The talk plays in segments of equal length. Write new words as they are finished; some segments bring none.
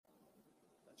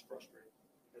frustrating.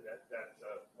 And that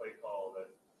play call that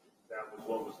was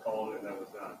what was called and that was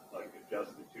not like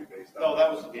adjusted to based on. No, that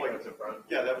was the play. Front.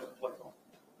 Yeah, that was the play call.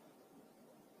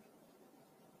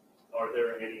 Are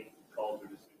there any calls or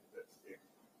decisions that stick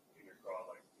in your craw,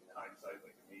 like in hindsight,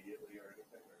 like immediately or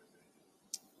anything, or is it?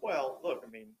 Well, look, I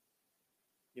mean,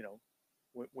 you know,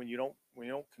 when you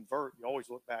don't convert, you always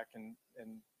look back and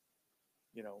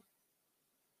you know,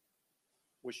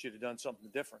 wish you'd have done something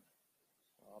different.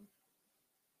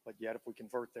 But yet, if we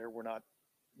convert there, we're not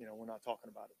talking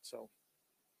about it. So.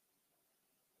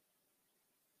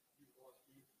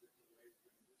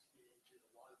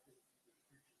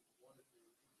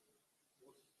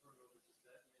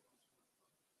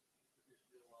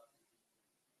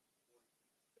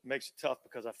 It makes it tough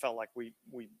because I felt like we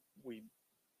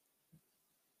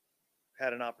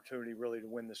had an opportunity really to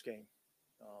win this game,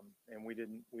 and we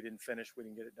didn't finish. We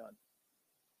didn't get it done.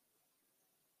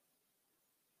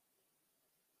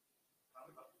 How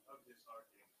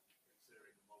disheartening,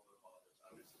 considering the moment of all this?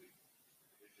 Obviously, the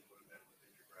division would have been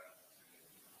within your grasp.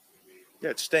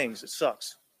 Yeah, it stings. It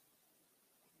sucks.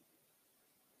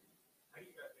 How do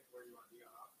you guys think where you want to be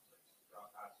on offense? Like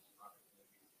drop passes, not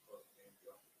maybe close the game,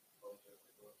 go close it,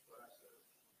 or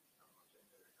how much in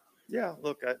there? Yeah,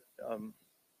 look, we'll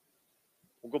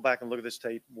go back and look at this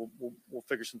tape. We'll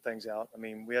figure some things out. I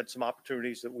mean, we had some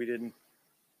opportunities that we didn't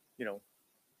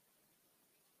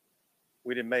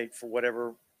make for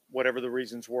whatever the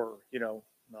reasons were,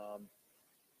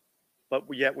 but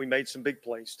yet we made some big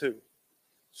plays too.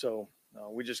 So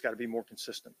we just got to be more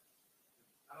consistent.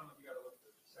 I don't know if you got to look at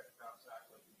the second round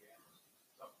sack like the game.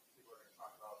 Some people are going to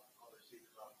talk about all the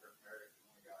receivers off Kirk Merritt, the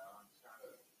only guy on. It's kind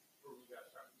of where you guys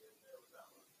trying to get in there with that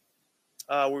one.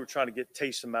 We were trying to get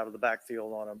Taysom out of the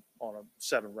backfield on a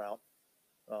 7 route.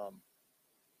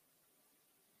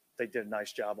 They did a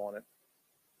nice job on it.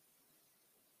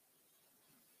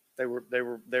 They were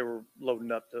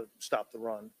loading up to stop the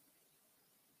run.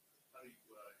 How do you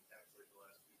encapsulate the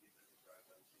last 2 defensive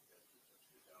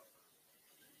drives?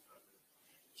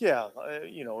 Yeah,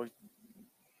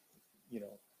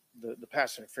 the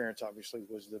pass interference obviously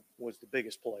was the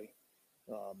biggest play.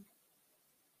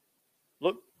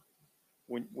 Look,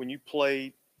 when you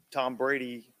play Tom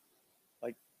Brady,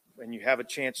 and you have a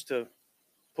chance to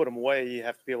put him away, you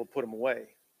have to be able to put him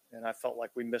away. And I felt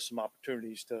like we missed some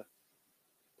opportunities to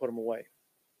put him away.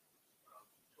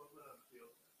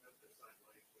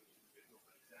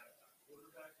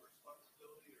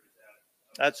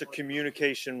 That's a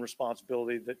communication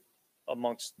responsibility that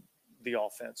amongst the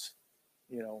offense,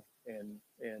 and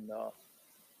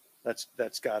that's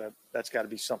got to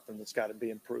be something that's got to be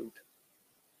improved.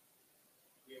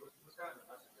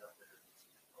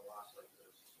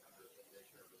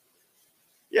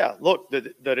 Yeah, look,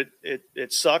 that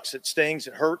it sucks, it stings,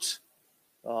 it hurts.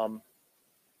 We're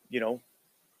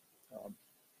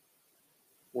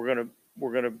gonna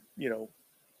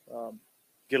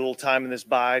get a little time in this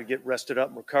bye, get rested up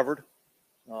and recovered,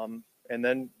 and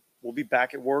then we'll be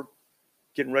back at work,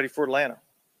 getting ready for Atlanta,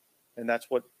 and that's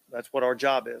what our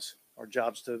job is. Our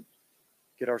job's to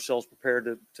get ourselves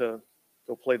prepared to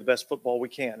go play the best football we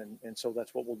can, and so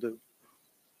that's what we'll do.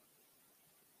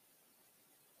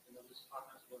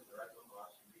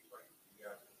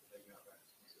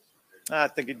 I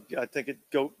think it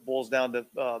boils down to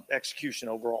execution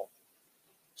overall.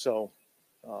 So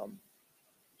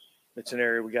it's an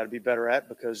area we got to be better at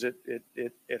because it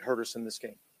hurt us in this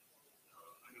game.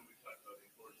 I know we talked about the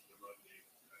importance of the run game.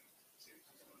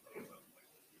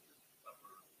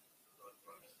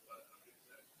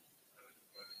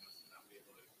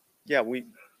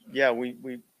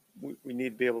 We need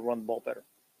to be able to run the ball better.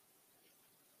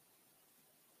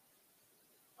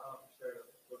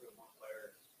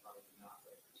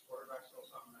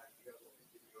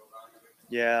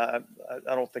 Yeah,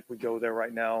 I don't think we go there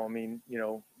right now. I mean,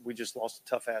 we just lost a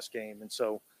tough ass game, and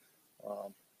so,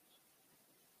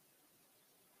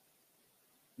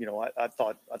 I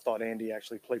thought Andy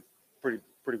actually played pretty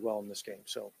well in this game.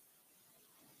 So,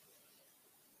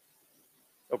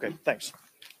 okay, thanks.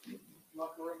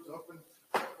 Locker room's open.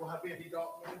 We'll have Andy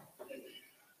Dalton in.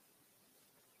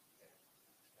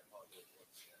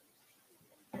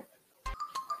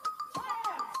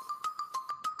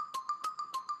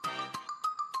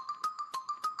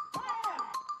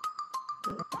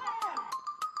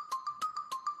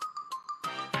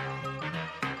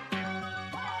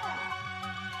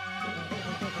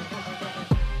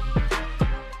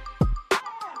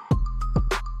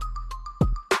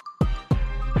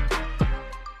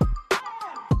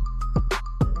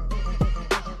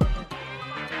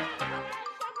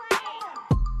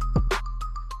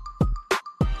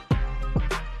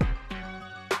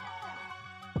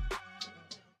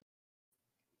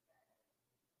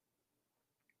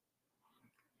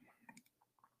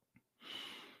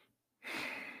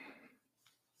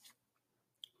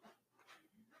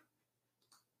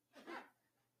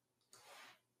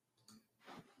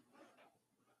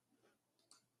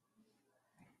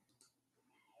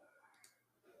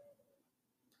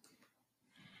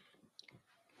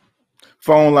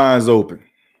 Phone lines open.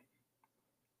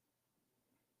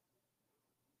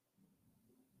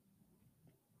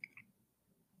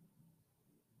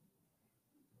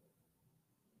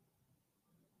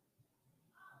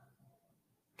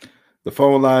 The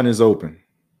phone line is open.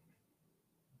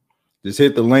 Just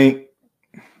hit the link.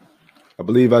 I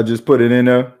believe I just put it in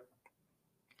there.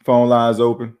 Phone line's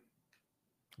open.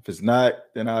 If it's not,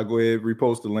 then I'll go ahead and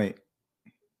repost the link.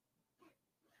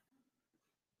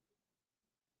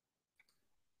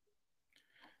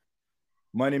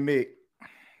 Money Mick.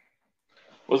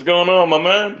 What's going on, my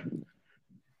man?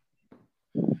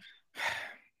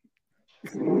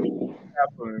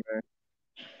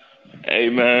 Hey,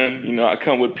 man, you know, I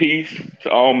come with peace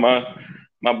to all my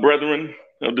brethren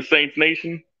of the Saints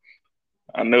Nation.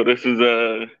 I know this is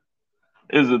a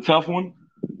tough one,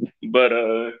 but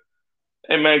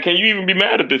hey, man, can you even be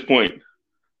mad at this point?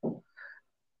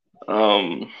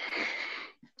 Dennis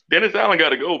Allen got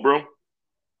to go, bro.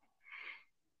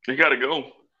 He got to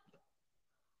go.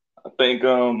 I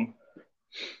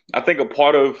think a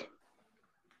part of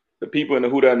the people in the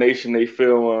Who Dat Nation, they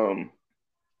feel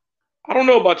I don't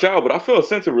know about y'all, but I feel a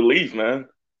sense of relief, man.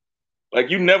 Like,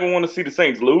 you never want to see the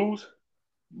Saints lose,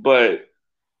 but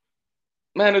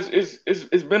man,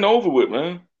 it's been over with,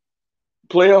 man.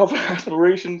 Playoff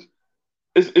aspirations,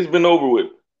 it's been over with.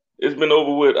 It's been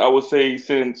over with, I would say,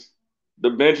 since the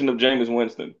benching of Jameis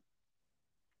Winston.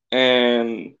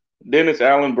 And Dennis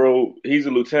Allen, bro, he's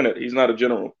a lieutenant. He's not a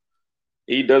general.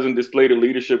 He doesn't display the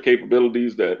leadership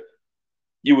capabilities that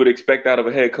you would expect out of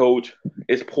a head coach.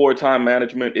 It's poor time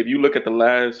management. If you look at the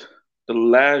last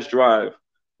drive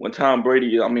when Tom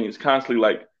Brady, is constantly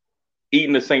like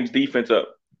eating the Saints defense up.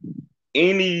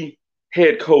 Any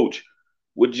head coach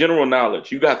with general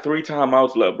knowledge, you got 3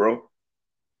 timeouts left, bro.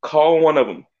 Call one of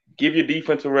them. Give your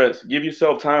defense a rest. Give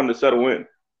yourself time to settle in.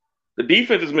 The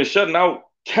defense has been shutting out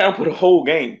Tampa the whole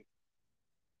game.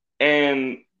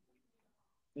 And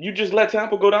you just let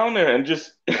Tampa go down there and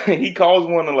just he calls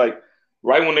one to, like,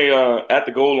 right when they at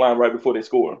the goal line right before they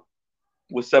score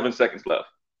with 7 seconds left.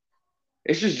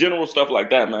 It's just general stuff like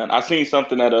that, man. I seen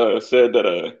something that said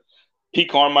that Pete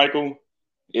Carmichael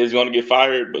is going to get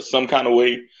fired, but some kind of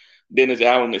way Dennis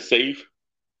Allen is safe.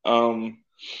 I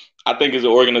think as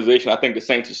an organization, I think the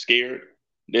Saints are scared.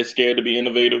 They're scared to be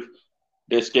innovative.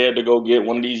 They're scared to go get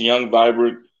one of these young,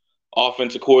 vibrant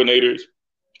offensive coordinators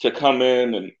to come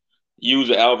in and use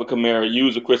a Alvin Kamara,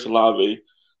 use a Chris Olave.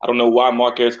 I don't know why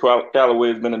Marquez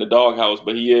Callaway has been in the doghouse,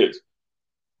 but he is.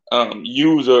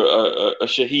 Use a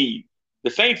Shaheed.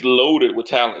 The Saints loaded with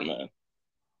talent, man.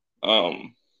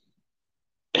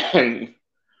 And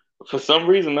for some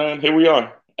reason, man, here we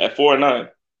are at 4-9.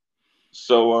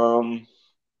 So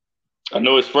I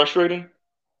know it's frustrating,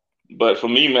 but for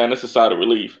me, man, it's a sigh of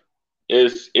relief.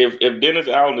 If Dennis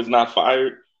Allen is not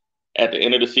fired at the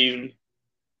end of the season,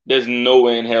 there's no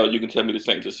way in hell you can tell me the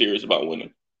Saints are serious about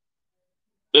winning.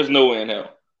 There's no way in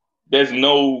hell. There's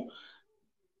no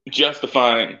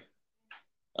justifying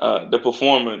the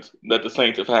performance that the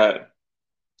Saints have had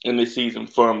in this season,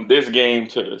 from this game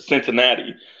to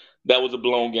Cincinnati. That was a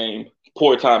blown game.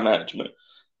 Poor time management.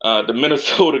 The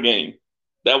Minnesota game,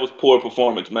 that was poor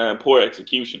performance, man. Poor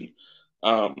execution.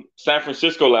 San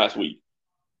Francisco last week.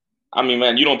 I mean,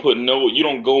 man, you don't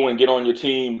go and get on your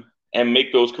team and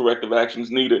make those corrective actions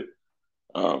needed.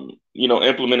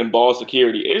 Implementing ball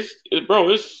security. The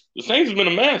Saints have been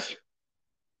a mess.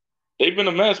 They've been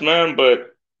a mess, man, but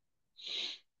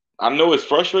I know it's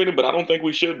frustrating, but I don't think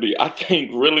we should be. I think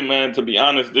really, man, to be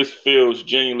honest, this feels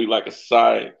genuinely like a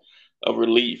sigh of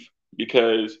relief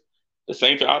because the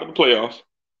Saints are out of the playoffs.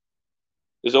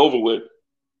 It's over with.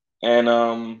 And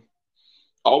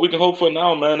all we can hope for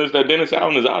now, man, is that Dennis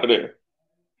Allen is out of there.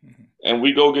 And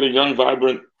we go get a young,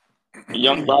 vibrant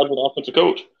offensive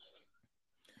coach.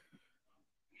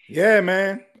 Yeah,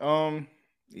 man.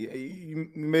 You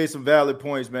made some valid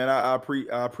points, man. I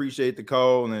appreciate the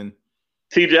call. And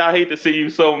TJ, I hate to see you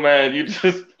so mad.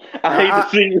 I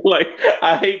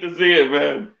hate to see it,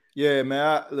 man. Yeah,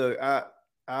 man.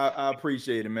 I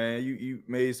appreciate it, man. You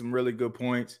made some really good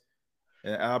points,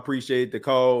 and I appreciate the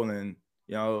call. And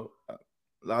a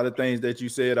lot of things that you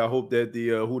said. I hope that the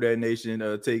Who Dat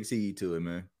Nation takes heed to it,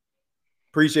 man.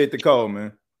 Appreciate the call,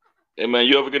 man. Hey, man,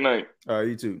 you have a good night. All right,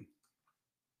 you too.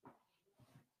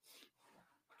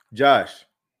 Josh.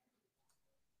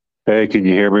 Hey, can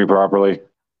you hear me properly?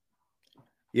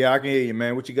 Yeah, I can hear you,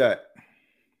 man. What you got?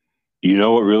 You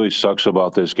know what really sucks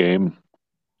about this game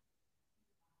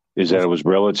is that it was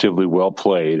relatively well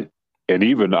played, and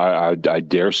even I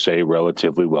dare say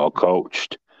relatively well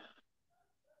coached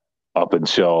up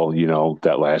until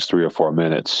that last 3 or 4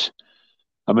 minutes.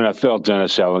 I mean, I felt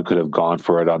Dennis Allen could have gone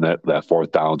for it on that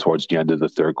fourth down towards the end of the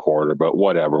third quarter, but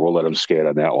whatever. We'll let him skate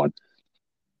on that one.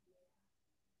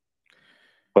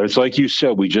 But it's like you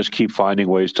said, we just keep finding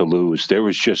ways to lose. There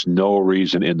was just no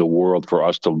reason in the world for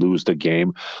us to lose the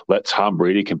game. Let Tom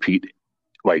Brady compete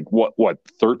like what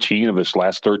 13 of his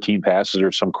last 13 passes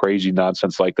or some crazy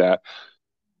nonsense like that.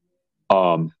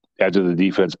 After the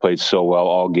defense played so well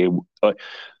all game.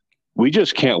 We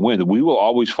just can't win. We will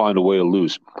always find a way to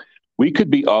lose. We could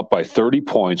be up by 30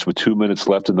 points with 2 minutes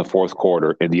left in the fourth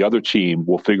quarter, and the other team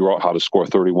will figure out how to score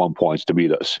 31 points to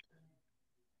beat us.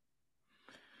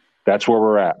 That's where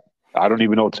we're at. I don't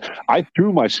even know. I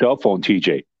threw my cell phone,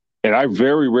 TJ, and I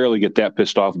very rarely get that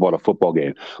pissed off about a football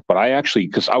game. But I actually,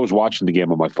 because I was watching the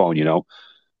game on my phone,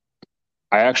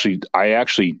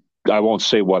 I won't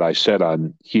say what I said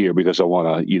on here because I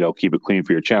want to, keep it clean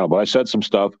for your channel. But I said some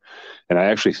stuff, and I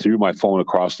actually threw my phone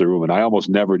across the room, and I almost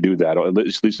never do that, at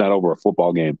least not over a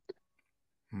football game.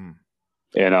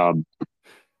 And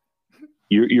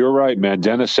you're right, man.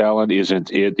 Dennis Allen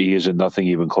isn't it. He isn't nothing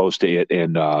even close to it.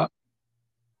 And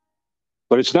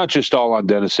but it's not just all on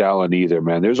Dennis Allen either,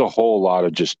 man. There's a whole lot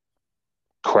of just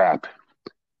crap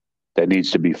that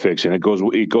needs to be fixed, and it goes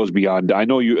beyond. I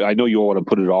know you all want to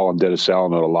put it all on Dennis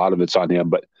Allen, and a lot of it's on him,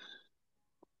 but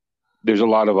there's a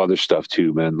lot of other stuff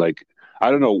too, man. Like,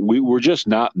 I don't know, we're just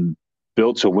not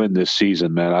built to win this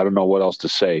season, man. I don't know what else to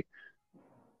say.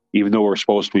 Even though we're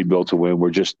supposed to be built to win,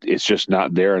 it's just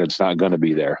not there, and it's not going to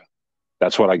be there.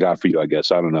 That's what I got for you, I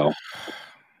guess. I don't know,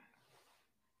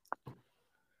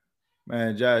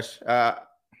 man. Josh, I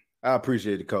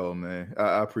appreciate the call, man.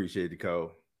 I appreciate the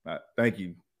call. Thank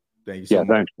you. Thank you so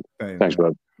much. Thanks,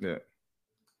 bud. Yeah.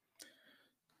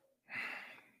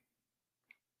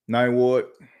 Ninth Ward.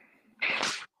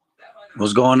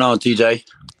 What's going on, TJ?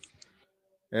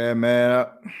 Yeah, man.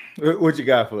 What you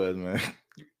got for us, man?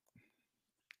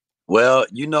 Well,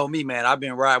 you know me, man. I've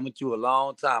been riding with you a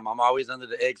long time. I'm always under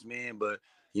the X-Men, but,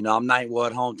 I'm Ninth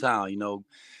Ward hometown,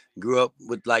 grew up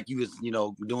with, like you was,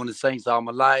 doing the Saints all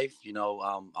my life.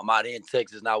 I'm out here in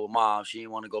Texas now with Mom. She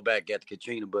didn't want to go back after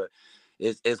Katrina, but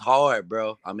it's hard,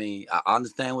 bro. I mean, I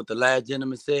understand what the last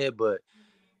gentleman said, but,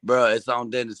 bro, it's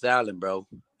on Dennis Allen, bro.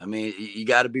 I mean, you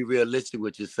got to be realistic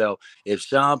with yourself. If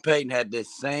Sean Payton had the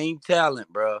same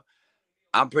talent, bro,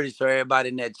 I'm pretty sure everybody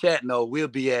in that chat know we'll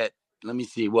be at, let me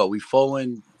see, what, we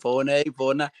 4-8,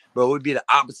 4-9? Bro, we'd be the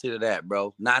opposite of that,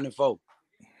 bro. 9-4.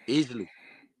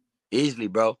 Easily,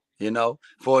 bro.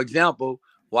 For example,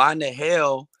 why in the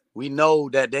hell we know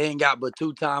that they ain't got but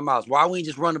 2 timeouts? Why we ain't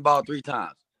just run the ball 3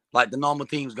 times like the normal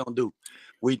team's gonna do?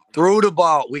 We threw the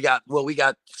ball. We got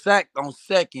sacked on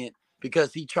second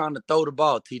because he trying to throw the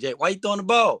ball, TJ. Why you throwing the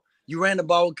ball? You ran the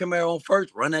ball with Camaro on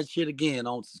first. Run that shit again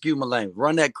on, excuse my language.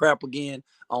 Run that crap again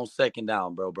on second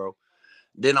down, bro.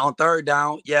 Then on third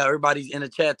down, yeah, everybody's in the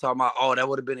chat talking about, oh, that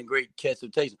would have been a great catch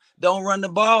of Taysom. Don't run the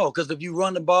ball, because if you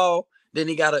run the ball, then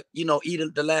he got to, eat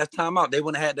the last timeout. They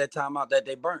wouldn't have had that timeout that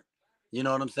they burnt. You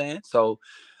know what I'm saying? So,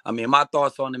 I mean, my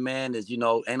thoughts on the man is, ain't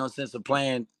no sense of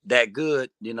playing that good,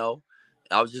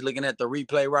 I was just looking at the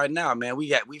replay right now, man. We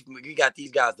got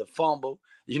these guys to fumble.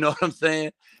 You know what I'm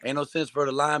saying? Ain't no sense for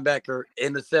the linebacker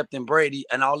intercepting Brady,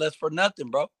 and all that's for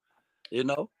nothing, bro.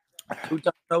 2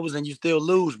 turnovers and you still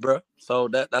lose, bro. So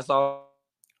that's all,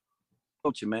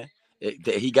 coach, man.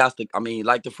 He got to. I mean,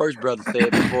 like the first brother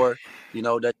said before, that you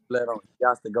let on. He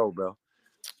got to go, bro.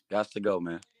 Got to go,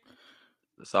 man.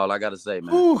 That's all I got to say,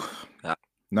 man. It's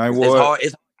hard.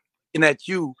 It's looking at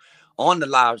you on the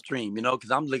live stream,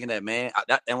 because I'm looking at, man.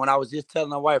 And when I was just telling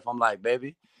my wife, I'm like,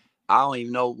 baby, I don't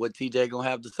even know what TJ gonna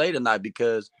have to say tonight,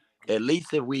 because at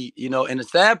least if we, and the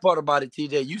sad part about it,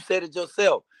 TJ, you said it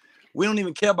yourself. We don't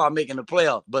even care about making the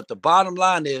playoffs. But the bottom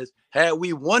line is, had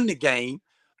we won the game,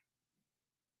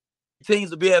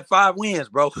 teams will be at 5 wins,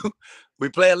 bro. We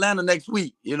play Atlanta next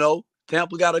week,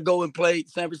 Tampa got to go and play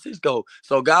San Francisco.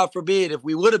 So God forbid if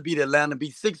we would have beat Atlanta,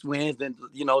 be 6 wins, then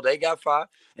they got 5,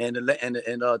 and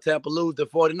Tampa lose to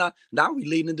 49. Now we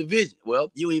leading the division.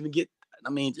 Well, you even get. I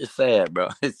mean, it's sad, bro.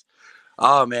 It's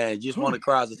man, you just want to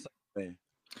cry as a man.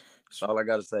 That's all I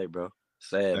gotta say, bro.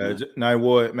 Sad, man. Ninth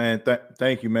Ward, man.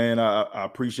 Thank you, man. I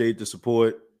appreciate the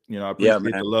support. I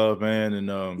appreciate the love, man.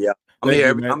 And yeah, I'm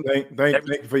here. Thank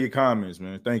you for your comments,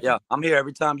 man. Thank you. Yeah, I'm here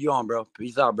every time you on, bro.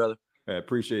 Peace out, brother. I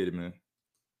appreciate it, man.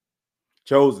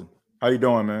 Chosen, how you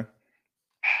doing, man?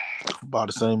 About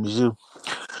the same as you.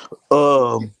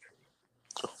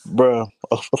 Bro,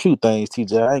 a few things,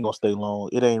 TJ. I ain't gonna stay long.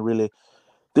 It ain't really.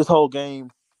 This whole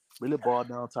game really boiled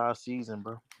down to our season,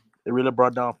 bro. It really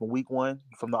brought down from week 1,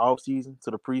 from the off season to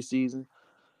the preseason.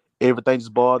 Everything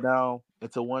just boiled down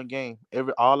into one game.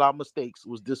 All our mistakes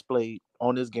was displayed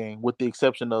on this game, with the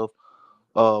exception of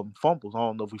fumbles. I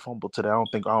don't know if we fumbled today. I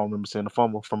don't remember seeing a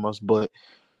fumble from us, but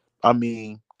I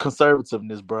mean,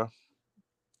 conservativeness, bro.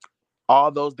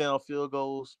 All those down field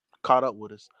goals caught up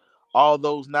with us. All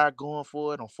those not going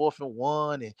for it on 4th and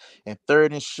 1 and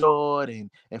 3rd and short and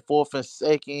 4th and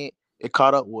 2nd, it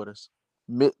caught up with us.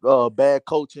 Bad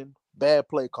coaching, bad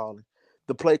play calling.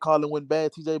 The play calling went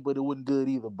bad, TJ, but it wasn't good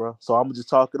either, bro. So I'm gonna just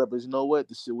talk it up as, you know what,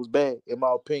 this shit was bad, in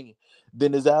my opinion.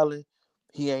 Dennis Allen,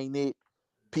 he ain't it.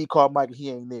 Pete Carmichael,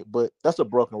 he ain't it. But that's a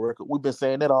broken record. We've been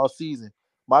saying that all season.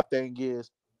 My thing is,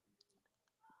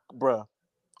 bro,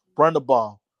 run the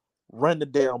ball. Run the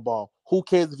damn ball. Who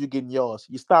cares if you're getting yards?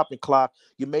 You're stopping clock.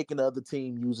 You're making the other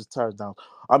team use his touchdowns.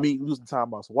 Using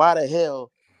timeouts. Why the hell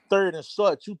 3rd and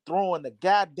short you throwing the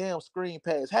goddamn screen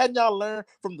pass? Hadn't y'all learned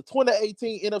from the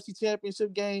 2018 NFC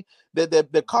Championship game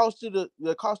that cost you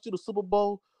the Super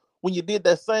Bowl when you did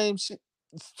that same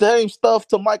stuff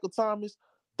to Michael Thomas?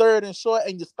 3rd and short,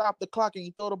 and you stop the clock and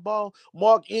you throw the ball.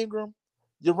 Mark Ingram,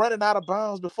 you're running out of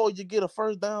bounds before you get a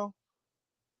first down.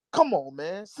 Come on,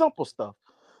 man. Simple stuff.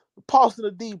 Paulson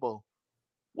Adebo,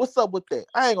 what's up with that?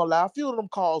 I ain't gonna lie, a few of them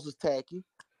calls was tacky,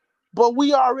 but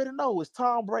we already know it's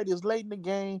Tom Brady is late in the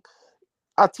game.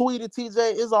 I tweeted,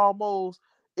 TJ,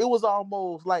 it was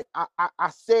almost like I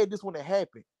said this when it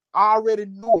happened. I already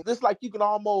knew. It's like you can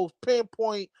almost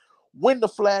pinpoint when the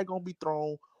flag gonna be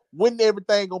thrown, when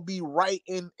everything gonna be right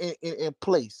in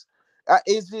place.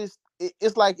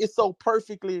 It's like it's so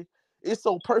perfectly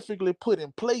put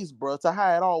in place, bro, to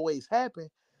how it always happened.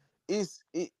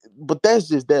 But that's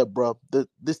just that, bro.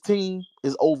 This team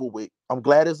is over with. I'm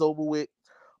glad it's over with.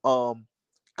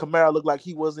 Kamara looked like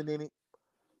he wasn't in it.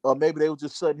 Maybe they were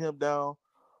just shutting him down.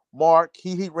 Mark,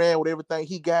 he ran with everything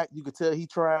he got. You could tell he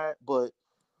tried, but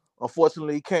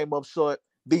unfortunately he came up short.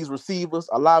 These receivers,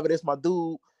 Olave, that's my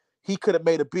dude. He could have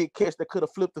made a big catch that could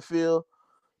have flipped the field.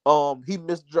 He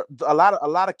missed a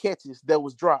lot of catches that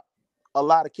was dropped. A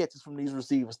lot of catches from these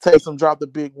receivers. Taysom dropped a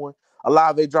big one.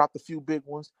 Olave dropped a few big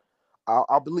ones.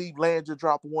 I believe Landry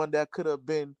dropped one that could have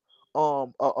been a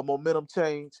momentum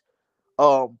change.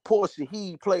 Poor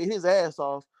Shaheed played his ass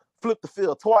off, flipped the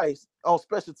field twice on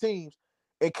special teams,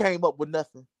 and came up with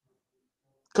nothing.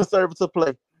 Conservative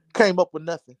play, came up with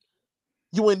nothing.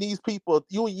 You and these people,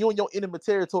 you in your enemy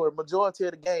territory majority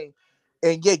of the game,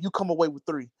 and yet you come away with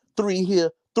 3. 3 here,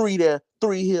 3 there,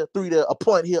 3 here, 3 there, a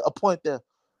point here, a point there.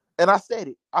 And I said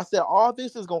it. I said all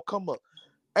this is gonna come up.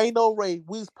 Ain't no way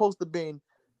we supposed to been.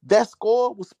 That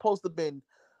score was supposed to have been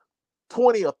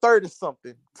 20 or 30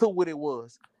 something to what it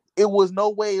was. It was no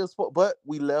way it was, but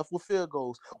we left with field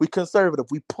goals. We conservative.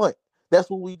 We punt. That's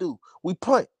what we do. We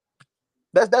punt.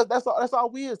 That's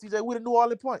all we is, TJ. We the New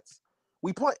Orleans points.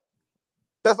 We punt.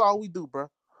 That's all we do, bro.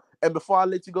 And before I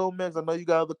let you go, Max, I know you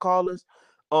got other callers.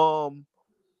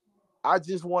 I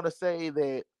just want to say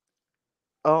that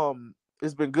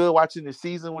it's been good watching the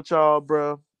season with y'all,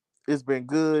 bro. It's been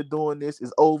good doing this.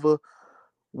 It's over.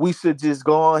 We should just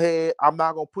go ahead. I'm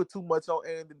not going to put too much on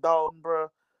Andy Dalton, bro,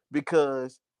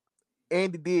 because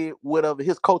Andy did whatever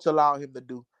his coach allowed him to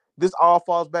do. This all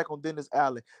falls back on Dennis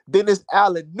Allen. Dennis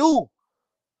Allen knew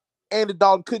Andy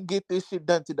Dalton couldn't get this shit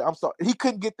done today. I'm sorry. He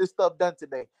couldn't get this stuff done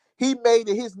today. He made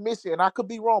it his mission, and I could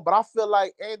be wrong, but I feel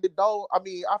like I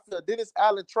feel Dennis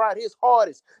Allen tried his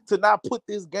hardest to not put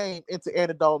this game into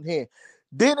Andy Dalton's hand.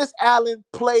 Dennis Allen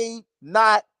played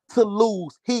not to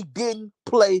lose. He didn't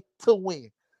play to win.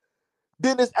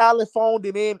 Dennis Allen phoned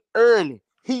it in early.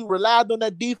 He relied on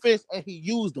that defense, and he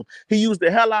used them. He used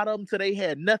the hell out of them till they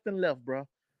had nothing left, bro.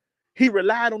 He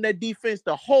relied on that defense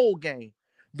the whole game.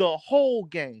 The whole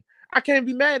game. I can't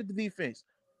be mad at the defense.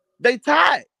 They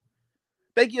tied.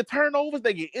 They get turnovers,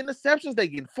 they get interceptions, they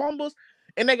get fumbles,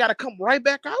 and they got to come right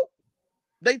back out.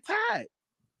 They tied.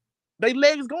 They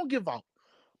legs going to give out.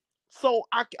 So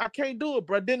I can't do it,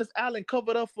 bro. Dennis Allen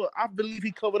I believe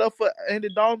he covered up for Andy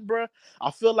Dalton, bro.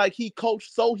 I feel like he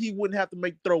coached so he wouldn't have to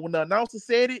make the throw. When the announcer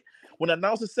said it, when the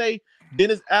announcer say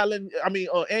Andy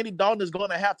Dalton is going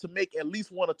to have to make at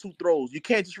least 1 or 2 throws. You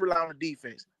can't just rely on the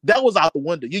defense. That was out the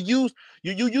window. You use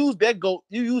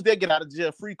that get out of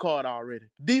jail free card already.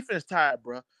 Defense tired,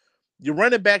 bro. Your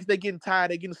running backs, they getting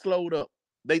tired, they getting slowed up.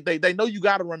 They know you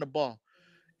got to run the ball.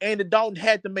 Andy Dalton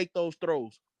had to make those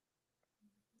throws.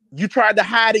 You tried to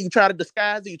hide it. You tried to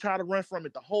disguise it. You tried to run from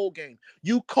it the whole game.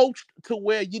 You coached to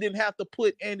where you didn't have to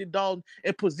put Andy Dalton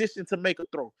in position to make a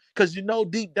throw because you know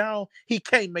deep down he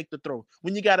can't make the throw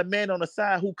when you got a man on the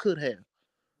side who could have.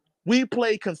 We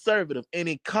played conservative, and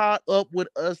it caught up with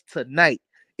us tonight.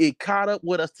 It caught up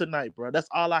with us tonight, bro. That's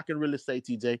all I can really say,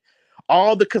 TJ.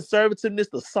 all the conservativeness,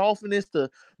 the softness,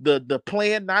 the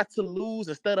plan not to lose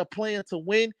instead of playing to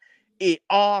win, it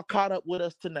all caught up with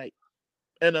us tonight.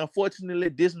 And unfortunately,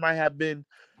 this might have been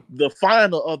the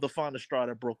final of the final straw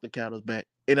that broke the camel's back.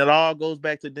 And it all goes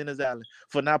back to Dennis Allen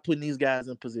for not putting these guys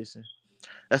in position.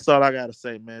 That's all I got to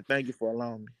say, man. Thank you for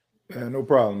allowing me. Yeah, no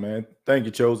problem, man. Thank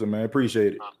you, Chosen, man.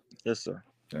 Appreciate it. Yes, sir.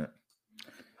 Yeah.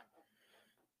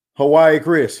 Hawaii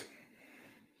Chris.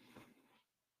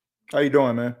 How you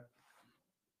doing, man?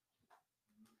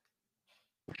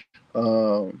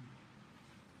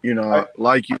 You know,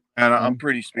 like you, and I'm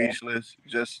pretty speechless.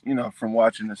 Just from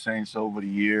watching the Saints over the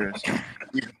years.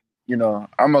 You know,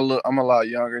 I'm a lot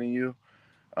younger than you,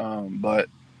 but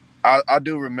I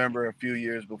do remember a few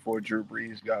years before Drew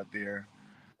Brees got there.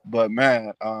 But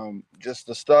man, just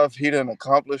the stuff he done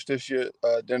accomplished this year.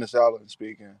 Dennis Allen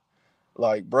speaking,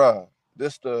 like, bruh,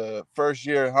 this the first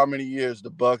year. How many years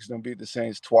the Bucs done beat the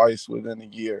Saints twice within a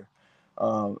year?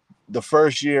 The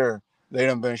first year they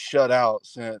done been shut out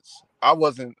since I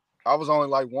was only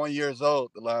like 1 year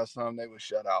old the last time they was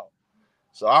shut out.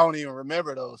 So I don't even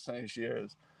remember those Saints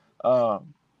years.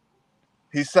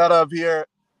 He sat up here,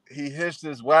 he hitched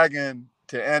his wagon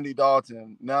to Andy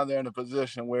Dalton. Now they're in a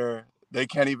position where they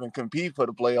can't even compete for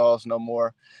the playoffs no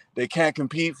more. They can't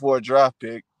compete for a draft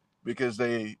pick because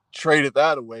they traded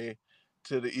that away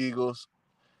to the Eagles.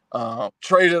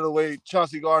 Traded away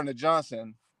Chauncey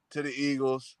Gardner-Johnson to the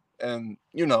Eagles. And,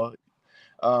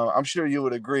 I'm sure you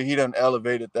would agree he done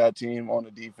elevated that team on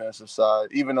the defensive side,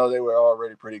 even though they were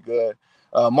already pretty good.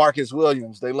 Marcus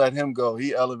Williams, they let him go.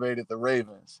 He elevated the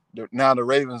Ravens. Now the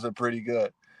Ravens are pretty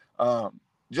good.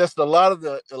 Just a lot of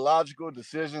the illogical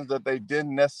decisions that they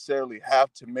didn't necessarily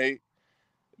have to make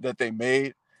that they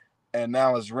made, and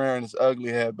now it's rearing its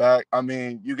ugly head back. I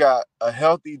mean, you got a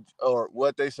healthy, or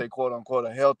what they say, quote unquote,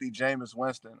 a healthy Jameis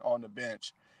Winston on the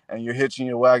bench, and you're hitching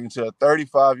your wagon to a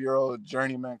 35-year-old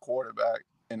journeyman quarterback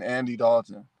in Andy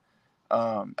Dalton,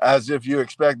 as if you're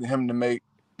expecting him to make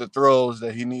the throws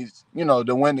that he needs,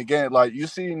 to win the game. Like you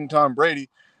seen Tom Brady.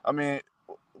 I mean,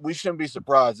 we shouldn't be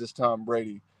surprised it's Tom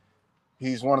Brady.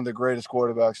 He's one of the greatest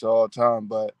quarterbacks of all time,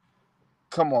 but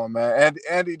come on, man. And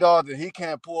Andy Dalton, he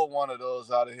can't pull one of those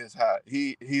out of his hat.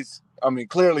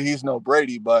 Clearly he's no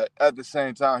Brady, but at the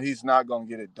same time, he's not going to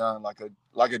get it done like a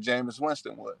Jameis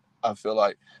Winston would. I feel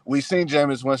like we've seen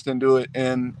Jameis Winston do it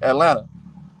in Atlanta.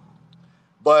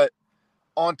 But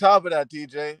on top of that,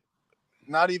 TJ,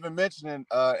 not even mentioning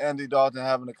Andy Dalton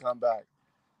having to come back.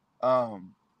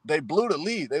 They blew the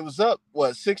lead. They was up,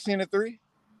 16-3?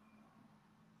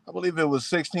 I believe it was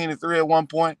 16-3 at one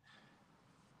point,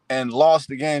 and lost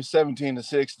the game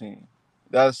 17-16.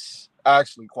 That's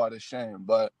actually quite a shame.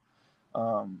 But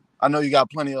I know you got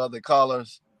plenty of other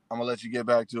callers. I'm gonna let you get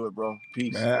back to it, bro.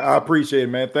 Peace. Man, I appreciate it,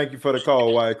 man. Thank you for the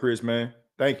call, Wyatt Chris, man.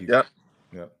 Thank you. Yep.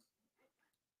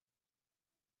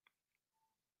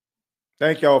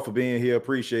 Thank y'all for being here.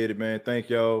 Appreciate it, man. Thank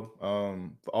y'all.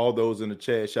 For all those in the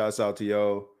chat, shouts out to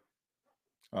y'all.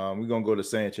 We're gonna go to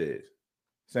Sanchez.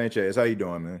 Sanchez, how you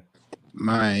doing, man?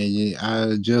 Man,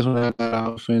 I just when I got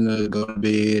off finna go to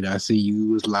bed, I see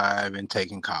you was live and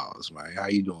taking calls, man. How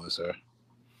you doing, sir?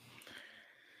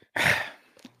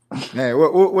 Man,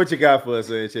 what you got for us,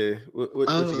 Sanchez? What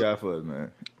you got for us,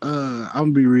 man? I'm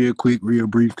gonna be real quick, real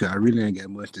brief, because I really ain't got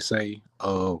much to say.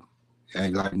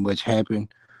 Ain't like much happened.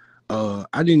 I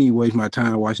didn't even waste my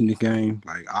time watching this game.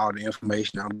 Like all the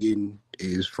information I'm getting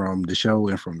is from the show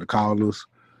and from the callers.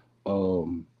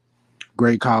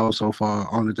 Great call so far.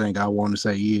 Only thing I want to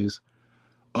say is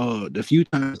the few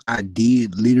times I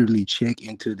did literally check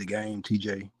into the game,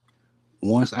 TJ,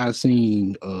 once I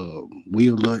seen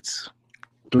Will Lutz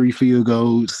 3 field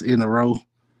goals in a row,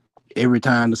 every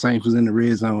time the Saints was in the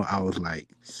red zone, I was like,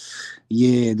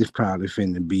 yeah, this probably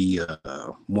finna be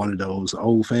one of those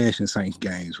old-fashioned Saints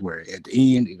games where at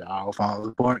the end it all falls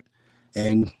apart.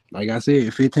 And like I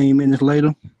said, 15 minutes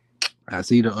later, I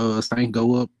see the Saints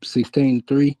go up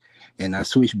 16-3, and I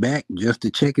switch back just to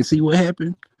check and see what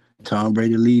happened. Tom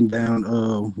Brady leading down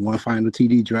one final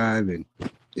TD drive, and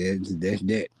that's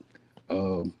that.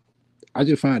 I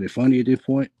just find it funny at this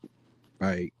point.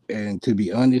 Like, and to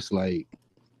be honest, like,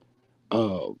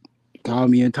 call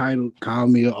me entitled, call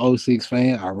me an 06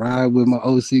 fan. I ride with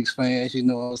my 06 fans, you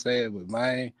know what I'm saying? But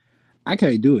man, I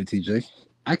can't do it, TJ.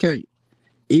 I can't.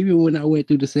 Even when I went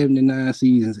through the 79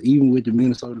 seasons, even with the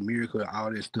Minnesota Miracle and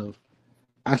all that stuff,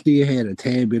 I still had a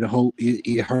tad bit of hope.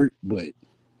 It hurt, but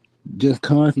just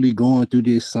constantly going through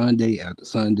this Sunday after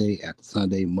Sunday after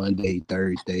Sunday, Monday,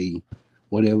 Thursday,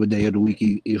 whatever day of the week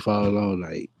it falls on,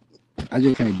 like, I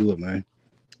just can't do it, man.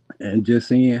 And just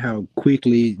seeing how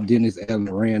quickly Dennis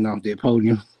Allen ran off that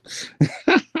podium,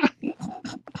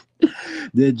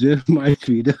 That just might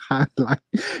be the highlight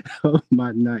of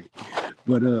my night.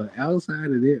 But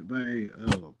outside of that, man,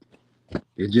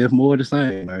 it's just more of the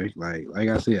same. Like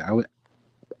I said,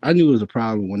 I knew it was a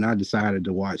problem when I decided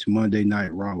to watch Monday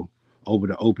Night Raw over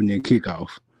the opening kickoff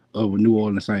of a New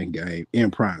Orleans Saints game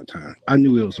in prime time. I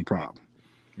knew it was a problem.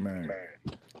 Man.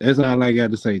 That's all I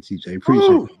got to say, TJ. Appreciate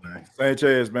it, man.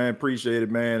 Sanchez, man, appreciate it,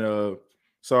 man.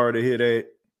 Sorry to hear that,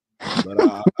 but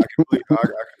I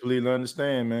completely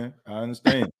understand, man. I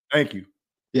understand. Thank you.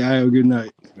 Yeah, have a good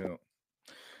night.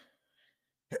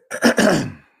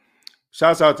 Yeah.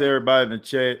 Shouts out to everybody in the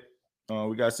chat.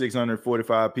 We got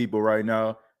 645 people right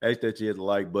now. Ask that you hit the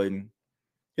like button.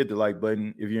 Hit the like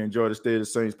button if you enjoy the State of the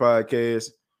Saints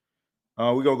podcast.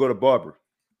 We're gonna go to Barbara.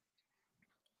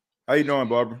 How you doing,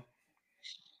 Barbara?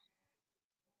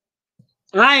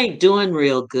 I ain't doing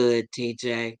real good,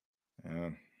 TJ.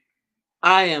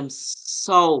 I am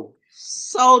so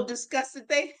disgusted.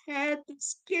 They had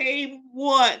this game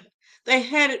won. They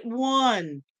had it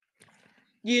won.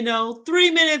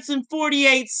 3 minutes and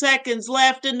 48 seconds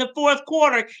left in the fourth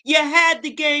quarter. You had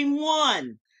the game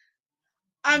won.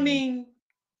 I mean,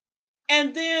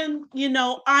 and then,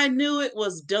 I knew it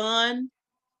was done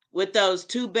with those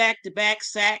 2 back-to-back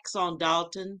sacks on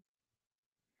Dalton.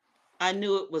 I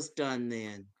knew it was done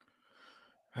then.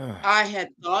 I had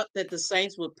thought that the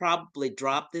Saints would probably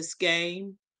drop this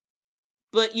game,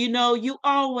 but you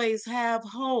always have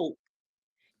hope.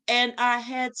 And I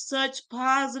had such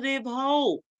positive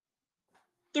hope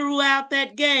throughout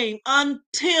that game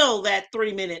until that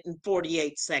 3 minute and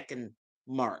 48 second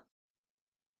mark.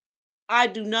 I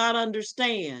do not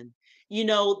understand,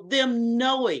 them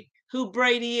knowing who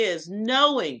Brady is,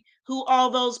 knowing who all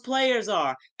those players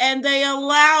are, and they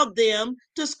allowed them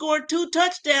to score 2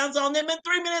 touchdowns on them in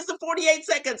 3 minutes and 48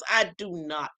 seconds. I do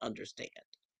not understand.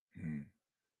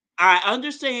 I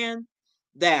understand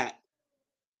that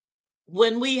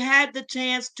when we had the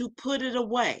chance to put it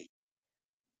away,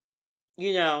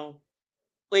 we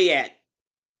had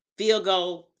field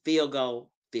goal.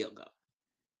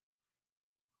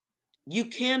 You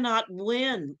cannot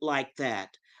win like that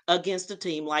against a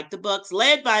team like the Bucs,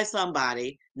 led by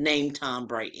somebody named Tom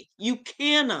Brady. You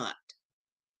cannot.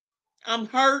 I'm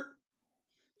hurt.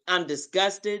 I'm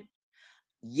disgusted.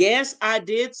 Yes, I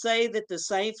did say that the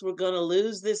Saints were going to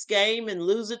lose this game and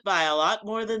lose it by a lot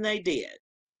more than they did.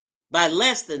 By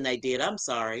less than they did, I'm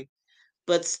sorry.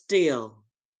 But still.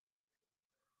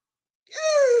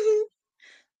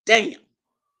 Damn.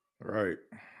 Right.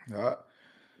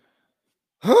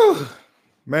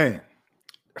 Man.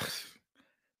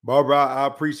 Barbara, I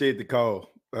appreciate the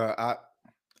call. I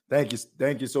thank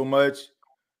you so much.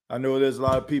 I know there's a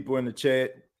lot of people in the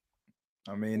chat.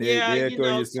 I mean, they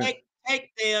echo your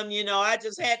take them, I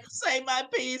just had to say my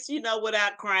piece,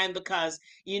 without crying because,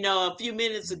 a few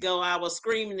minutes ago I was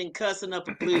screaming and cussing up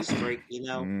a blue streak,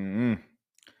 Mm-hmm.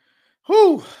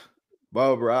 Whew.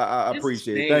 Barbara, I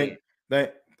appreciate it.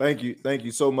 Thank you. Thank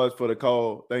you so much for the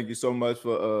call. Thank you so much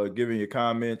for giving your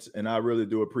comments, and I really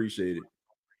do appreciate it.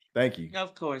 Thank you.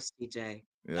 Of course, TJ.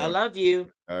 Yeah. I love you.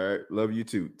 All right. Love you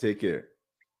too. Take care.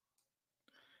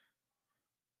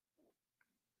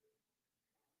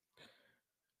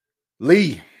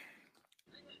 Lee,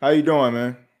 how you doing,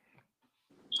 man?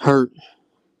 Hurt.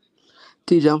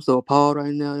 TJ, I'm so appalled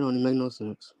right now. It don't even make no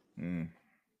sense.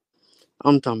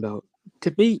 I'm talking about,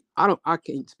 to me, I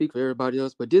can't speak for everybody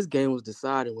else, but this game was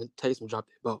decided when Taysom dropped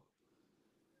that ball.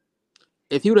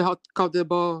 If he would have caught that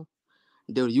ball,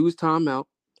 they would use timeout.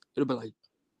 It would be like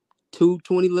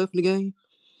 2:20 left in the game.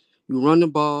 You run the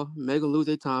ball, make them lose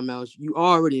their timeouts. You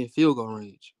already in field goal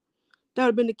range. That would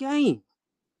have been the game.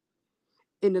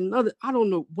 And I don't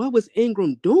know, what was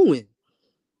Ingram doing?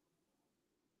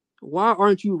 Why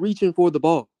aren't you reaching for the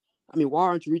ball? I mean, why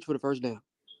aren't you reaching for the first down?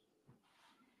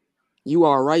 You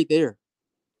are right there.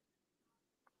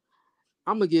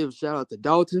 I'm going to give a shout out to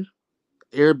Dalton.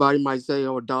 Everybody might say,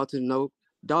 oh, Dalton, no.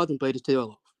 Dalton played his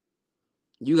tail off.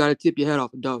 You got to tip your hat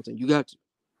off of Dalton. You got to.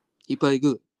 He played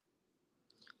good.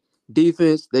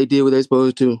 Defense, they did what they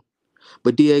supposed to.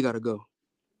 But DA got to go.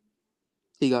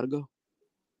 He got to go.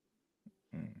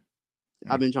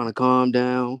 I've been trying to calm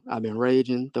down. I've been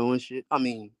raging, throwing shit. I've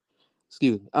been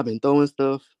throwing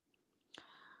stuff.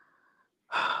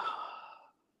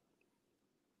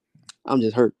 I'm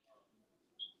just hurt.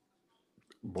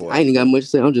 Boy. I ain't even got much to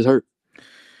say. I'm just hurt.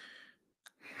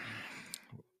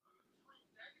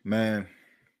 Man,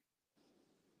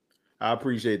 I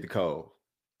appreciate the call.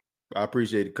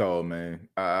 Man.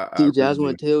 TJ, I just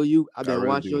want to tell you, I've been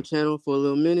watching your channel for a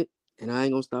little minute, and I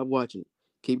ain't going to stop watching.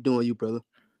 Keep doing you, brother.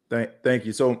 Thank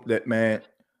you so that, man.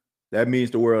 That means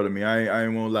the world to me. I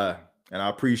ain't gonna lie, and I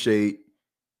appreciate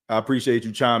I appreciate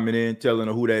you chiming in, telling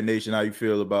the Who That Nation how you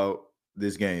feel about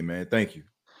this game, man. Thank you.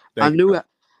 I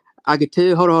could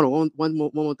tell. Hold on.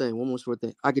 One more thing. One more short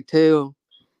thing. I could tell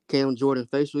Cam Jordan's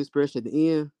facial expression at the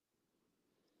end.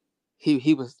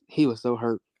 He was so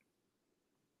hurt.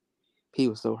 He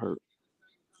was so hurt.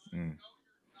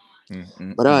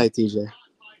 But all right, TJ.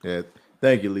 Yeah.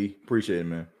 Thank you, Lee. Appreciate it,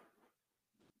 man.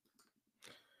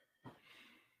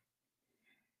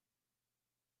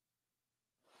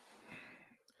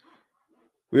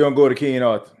 We're gonna go to King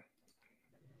Arthur.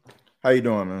 How you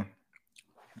doing, man?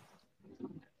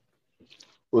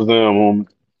 What's that, homie?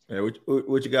 Yeah,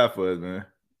 what you got for us, man?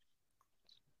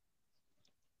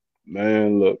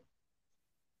 Man, look,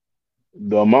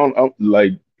 the amount of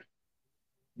like,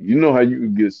 you know how you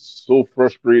can get so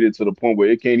frustrated to the point where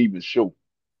it can't even show.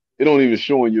 It don't even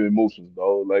show in your emotions,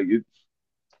 dog. Like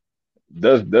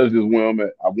that's just where I'm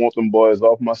at. I want them boys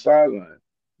off my sideline.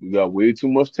 We got way too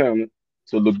much talent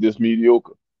to look this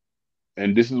mediocre.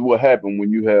 And this is what happened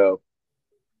when you have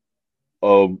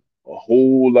a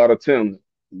whole lot of talent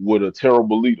with a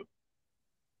terrible leader.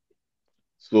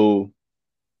 So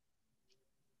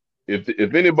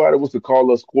if anybody was to call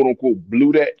us quote unquote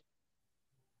blew that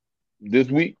this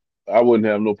week, I wouldn't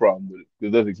have no problem with it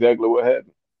because that's exactly what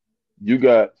happened.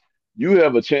 You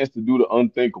have a chance to do the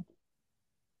unthinkable.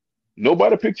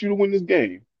 Nobody picked you to win this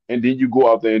game, and then you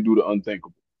go out there and do the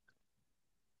unthinkable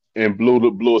and blow a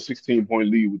 16-point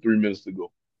lead with 3 minutes to go.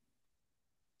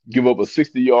 Give up a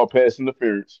 60-yard pass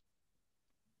interference,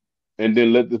 and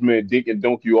then let this man dink and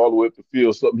dunk you all the way up the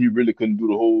field, something he really couldn't do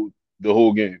the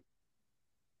whole game.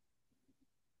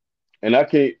 And I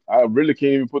really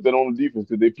can't even put that on the defense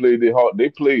because they played their heart. They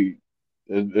played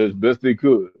as best they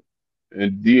could,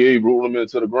 and DA rolled them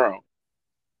into the ground.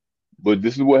 But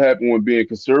this is what happened when being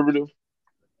conservative.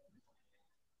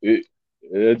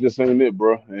 It just ain't it,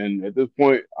 bro. And at this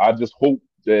point, I just hope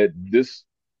that this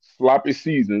sloppy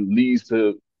season leads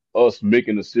to us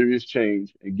making a serious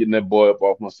change and getting that boy up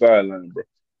off my sideline, bro.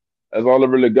 That's all I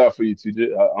really got for you,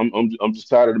 TJ. I'm just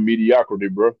tired of the mediocrity,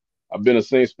 bro. I've been a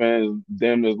Saints fan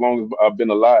damn as long as I've been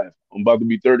alive. I'm about to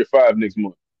be 35 next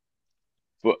month.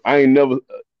 But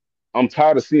I'm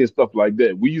tired of seeing stuff like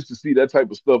that. We used to see that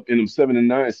type of stuff in them 7 and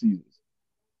 9 seasons.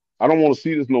 I don't want to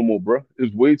see this no more, bro.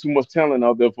 There's way too much talent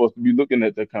out there for us to be looking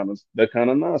at that kind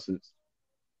of nonsense.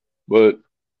 But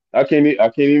I can't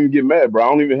even get mad,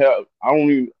 bro.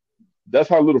 That's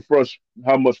how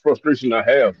much frustration I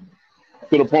have,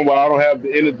 to the point where I don't have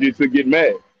the energy to get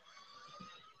mad.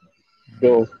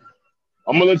 So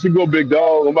I'm gonna let you go, big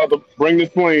dog. I'm about to bring this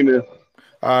plane in.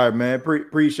 All right, man.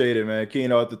 Appreciate it, man.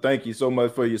 King Arthur, thank you so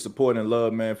much for your support and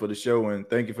love, man, for the show, and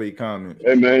thank you for your comments.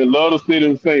 Hey, man, love the State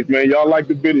of the Saints, man. Y'all like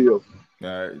the video.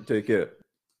 All right, take care.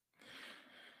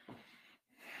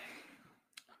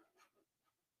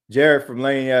 Jared from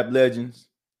Lane App Legends.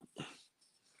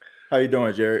 How you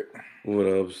doing, Jared? What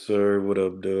up, sir? What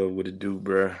up, Dub? What it do,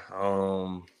 bro?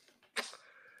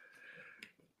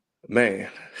 Man,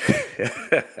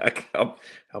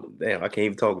 damn, I can't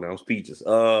even talk now. I'm speechless.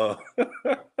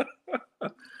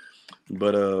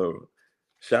 But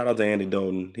shout out to Andy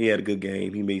Dalton. He had a good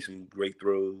game. He made some great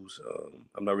throws.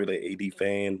 I'm not really an AD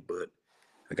fan, but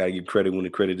I gotta give credit when the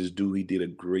credit is due. He did a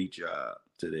great job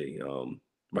today.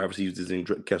 Wide receivers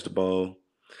didn't catch the ball.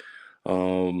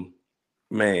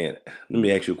 Man, let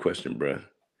me ask you a question, bro.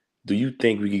 Do you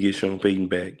think we can get Sean Payton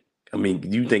back? I mean, do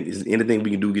you think is anything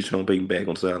we can do to get Sean Payton back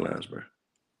on the sidelines, bro?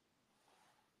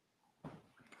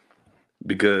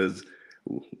 Because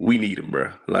we need him,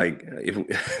 bro. Like, if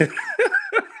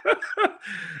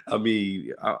I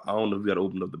mean, I don't know if we got to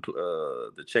open up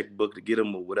the checkbook to get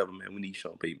him or whatever, man. We need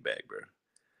Sean Payton back, bro.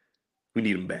 We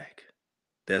need him back.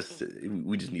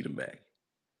 We just need him back.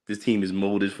 This team is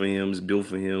molded for him. It's built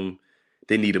for him.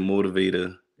 They need a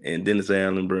motivator. And Dennis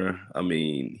Allen, bro, I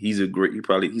mean, he's a good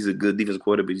defensive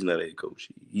quarterback, but he's not a head coach.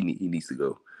 He needs to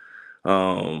go.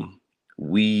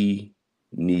 We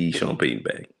need Sean Payton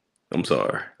back. I'm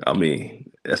sorry. I mean,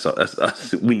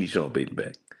 we need Sean Payton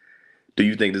back. Do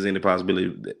you think there's any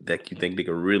possibility that you think they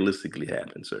could realistically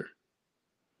happen, sir?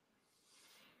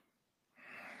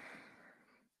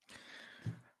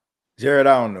 Jared,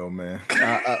 I don't know, man.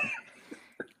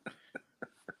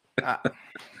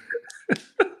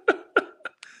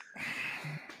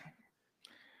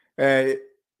 Hey,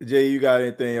 Jay, you got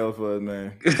anything else for us,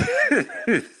 man?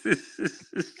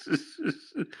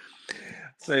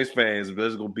 Saints fans, but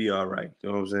it's gonna be all right. You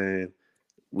know what I'm saying?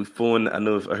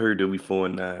 I heard that we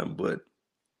 4-9, but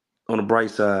on the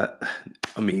bright side,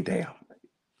 I mean, damn.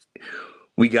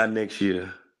 We got next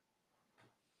year.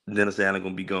 Dennis Allen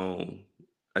gonna be gone.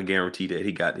 I guarantee that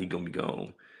he gonna be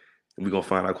gone. We're gonna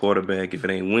find our quarterback. If it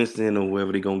ain't Winston or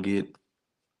whoever they're gonna get,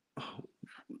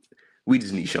 we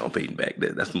just need Sean Payton back.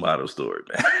 That's the motto story,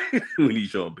 man. We need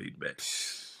Sean Payton back.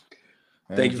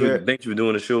 Thank you for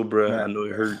doing the show, bro. I know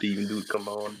it hurt to even come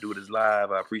on, do this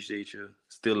live. I appreciate you.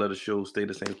 Still let the show stay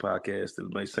the same podcast.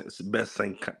 It's the best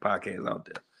same podcast out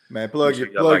there. Man, plug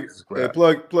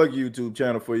YouTube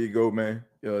channel before you go, man.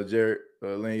 Jared,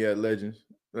 Lanyard Legends.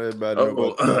 Everybody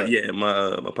know about yeah,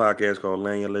 my podcast called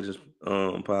Lanyard Legends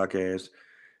podcast.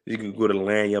 You can go to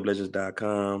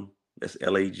lanyardlegends.com. That's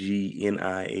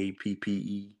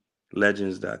LAGNIAPPE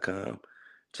legends.com.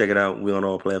 Check it out. We're on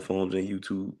all platforms and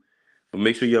YouTube. But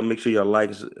make sure y'all like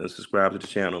and subscribe to the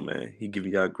channel, man. He give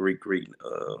y'all great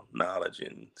knowledge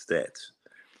and stats.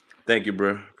 Thank you,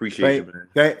 bro. Appreciate you,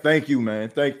 man. Thank you, man.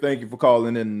 Thank you for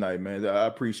calling in tonight, man. I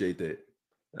appreciate that.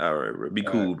 All right, bro. Be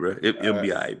cool, bro. It'll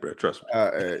be all right, bro. Trust me.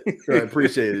 All right.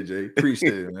 Appreciate it, Jay.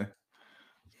 Appreciate it, man.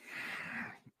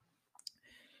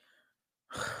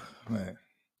 Man.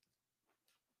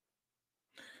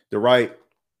 The right.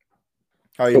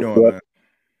 How you doing, man?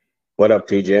 What up,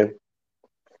 TJ?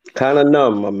 Kind of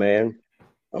numb, my man.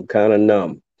 I'm kind of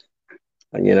numb.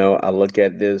 And, I look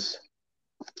at this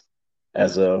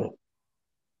as he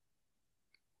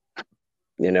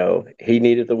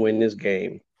needed to win this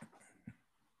game.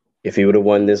 If he would have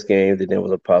won this game, then there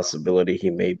was a possibility he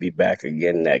may be back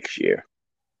again next year.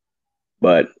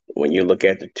 But when you look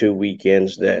at the 2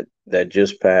 weekends that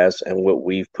just passed and what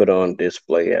we've put on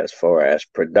display as far as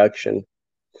production,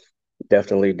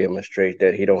 definitely demonstrate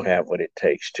that he don't have what it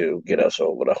takes to get us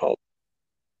over the hump.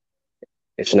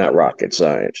 It's not rocket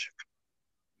science.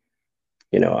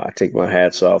 I take my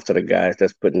hats off to the guys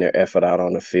that's putting their effort out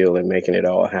on the field and making it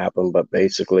all happen. But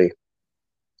basically,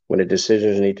 when the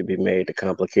decisions need to be made, the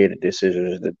complicated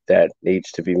decisions that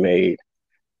needs to be made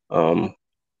to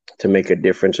make a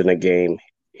difference in a game,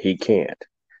 he can't.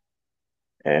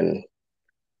 And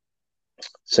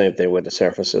same thing with the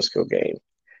San Francisco game.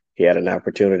 He had an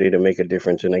opportunity to make a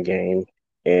difference in a game,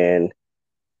 and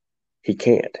he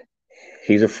can't.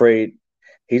 He's afraid.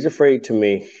 He's afraid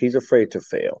to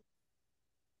fail.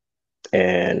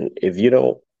 And if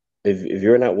you're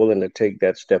not willing to take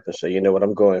that step and say, you know what,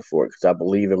 I'm going for it because I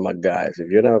believe in my guys. If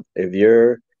you're not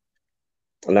the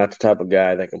type of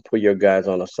guy that can put your guys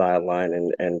on the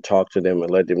sideline and talk to them and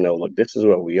let them know, look, this is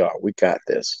where we are. We got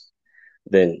this.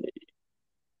 Then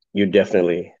you're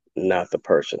definitely not the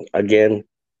person. Again,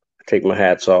 I take my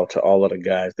hats off to all of the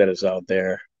guys that is out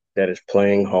there that is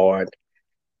playing hard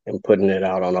and putting it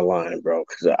out on the line, bro.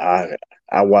 Because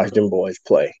I watch them boys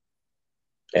play,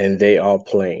 and they are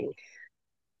playing.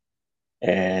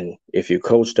 And if your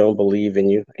coach don't believe in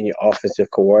you and your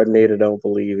offensive coordinator don't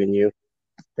believe in you,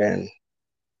 then,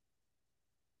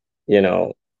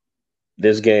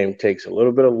 this game takes a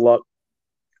little bit of luck,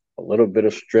 a little bit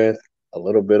of strength, a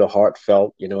little bit of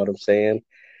heartfelt, you know what I'm saying?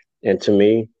 And to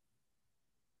me,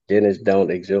 Dennis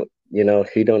don't exude,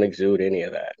 he don't exude any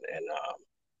of that. And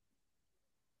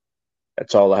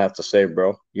that's all I have to say,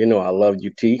 bro. I love you,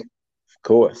 T. Of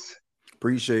course.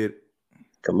 Appreciate it.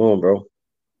 Come on, bro.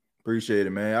 Appreciate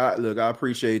it, man. I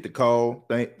appreciate the call.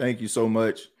 Thank you so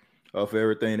much for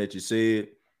everything that you said.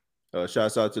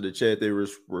 Shouts out to the chat. They were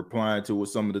replying to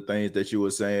some of the things that you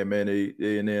were saying, man. They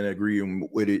didn't agree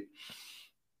with it.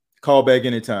 Call back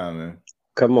anytime, man.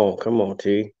 Come on,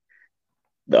 T.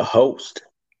 The host.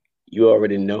 You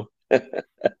already know.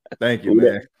 Thank you,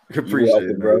 man. Appreciate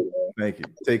it, bro. Thank you.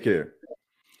 Take care.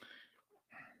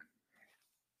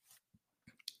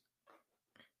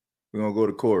 We're going to go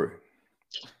to Corey.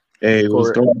 Hey, Corey.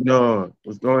 What's going on?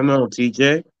 What's going on,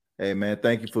 TJ? Hey, man,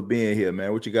 thank you for being here,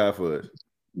 man. What you got for us?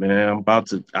 Man,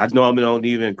 I normally don't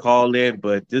even call in,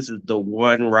 but this is the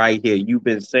one right here. You've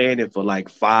been saying it for like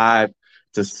 5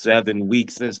 to 7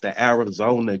 weeks since the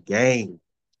Arizona game.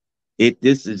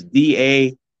 This is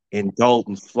DA and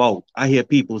Dalton's fault. I hear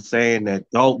people saying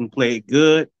that Dalton played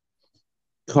good.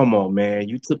 Come on, man.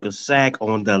 You took a sack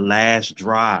on the last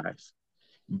drive.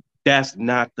 That's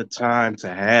not the time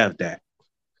to have that.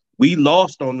 We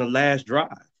lost on the last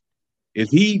drive. If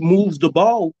he moves the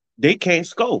ball, they can't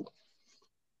score.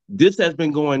 This has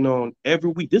been going on every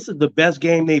week. This is the best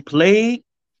game they played,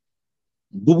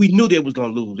 but we knew they was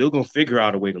going to lose. They were going to figure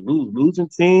out a way to lose. Losing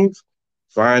teams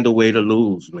find a way to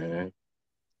lose, man.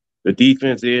 The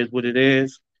defense is what it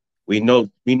is. We know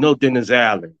Dennis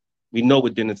Allen. We know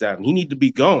what Dennis Allen. He need to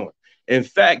be gone. In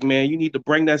fact, man, you need to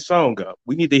bring that song up.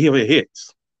 We need to hear the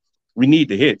hits. We need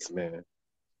the hits, man.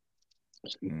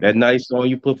 That nice song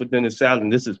you put for Dennis Allen,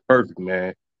 this is perfect,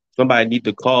 man. Somebody need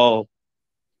to call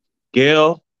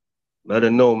Gail. Let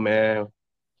her know, man.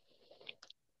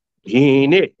 He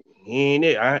ain't it.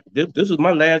 This is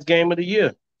my last game of the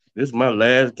year. This is my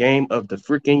last game of the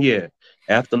freaking year.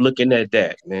 After looking at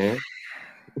that, man.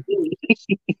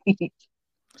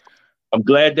 I'm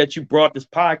glad that you brought this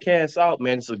podcast out,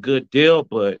 man. It's a good deal,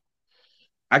 but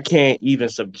I can't even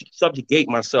subjugate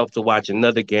myself to watch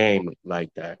another game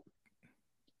like that.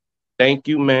 Thank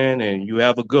you, man, and you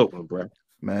have a good one, bro.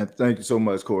 Man, thank you so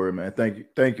much, Corey, man.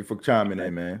 Thank you for chiming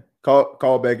in, man.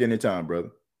 Call back anytime, brother.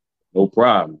 No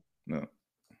problem. No.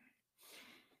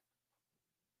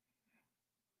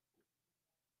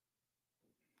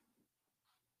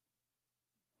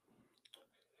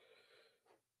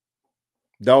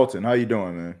 Dalton, how you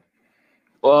doing, man?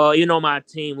 Well, you know my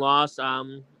team lost.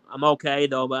 I'm okay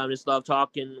though, but I just love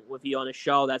talking with you on the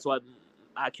show. That's what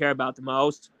I care about the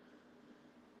most.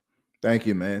 Thank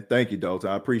you, man. Thank you,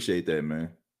 Dalton. I appreciate that, man.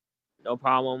 No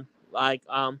problem. Like,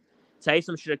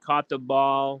 Taysom should have caught the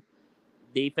ball.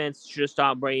 Defense should have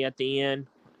stopped Brady at the end.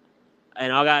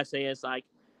 And all I gotta say is, like,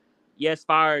 yes,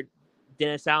 fire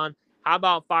Dennis Allen. How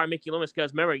about fire Mickey Loomis?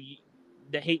 Because remember,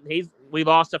 we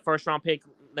lost a first-round pick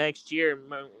next year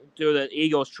through the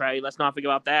Eagles trade. Let's not forget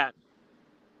about that.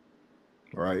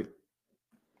 Right.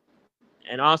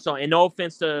 And also, and no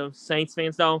offense to Saints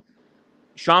fans, though,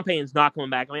 Sean Payton's not coming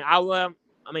back. I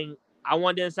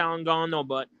want Dennis Allen gone, though,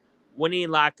 but we need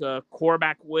like a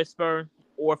quarterback whisper,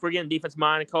 or if we're getting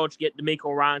defense-minded coach, get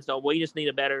DeMeco Ryans. So we just need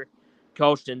a better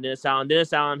coach than Dennis Allen.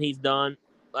 Dennis Allen, he's done.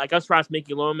 Like, I'm surprised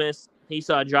Mickey Loomis, he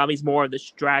saw a job. He's more of a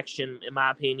distraction, in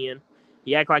my opinion.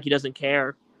 He acts like he doesn't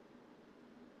care.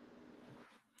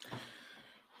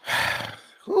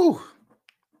 Whew.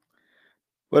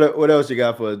 What else you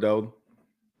got for us, Dalton?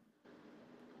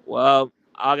 Well,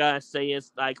 all I gotta say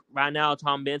is, like, right now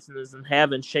Tom Benson is in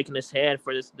heaven shaking his head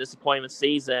for this disappointment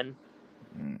season.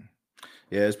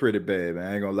 Yeah, it's pretty bad, man.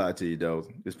 I ain't gonna lie to you,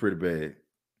 Dalton. It's pretty bad.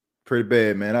 Pretty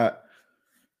bad, man.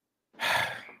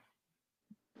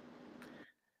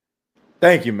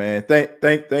 Thank you, man.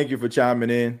 Thank you for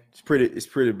chiming in. It's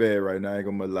pretty bad right now. I ain't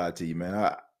gonna lie to you,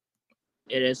 man.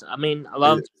 It is. I mean, I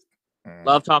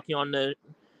love talking on the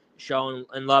show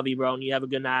and love you, bro. And you have a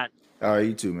good night. All right,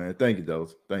 you too, man. Thank you,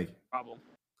 Dalton. Thank you. Problem.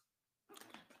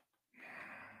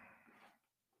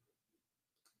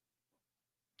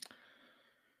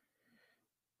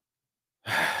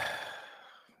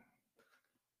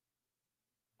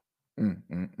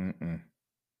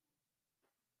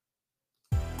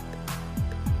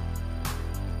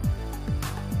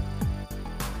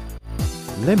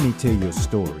 Let me tell you a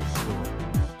story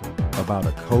about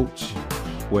a coach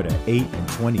with an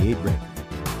 8-28 record.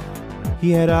 He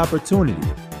had an opportunity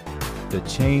to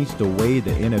change the way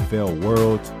the NFL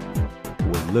world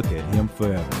would look at him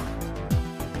forever.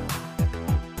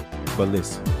 But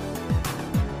listen.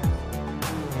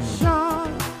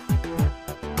 Sean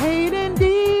Payton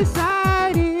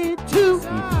decided to.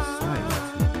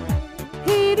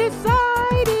 He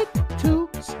decided to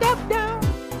step down.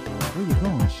 Where you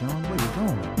going, Sean? Where you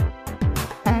going?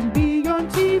 And be on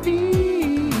TV.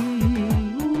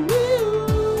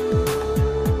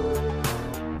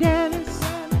 Dennis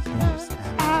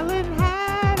Allen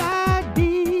had a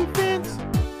defense.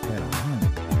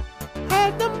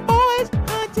 Had them boys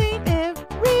hunting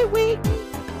every week.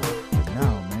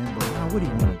 Now, man, but now what do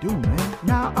you want to do, man?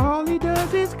 Now all he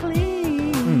does is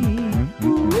clean.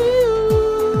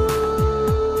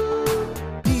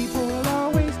 People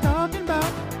always talking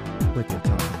about What they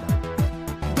talking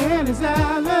about? Dennis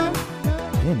Allen.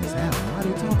 Dennis Allen. Why are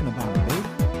they talking about him, baby?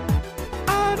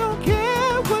 I don't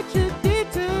care what you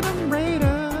did to them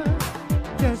Raiders,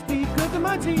 just because of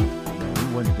my team. He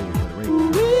wasn't good for the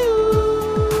Raiders.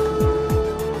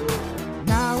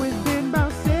 Now it's been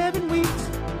about 7 weeks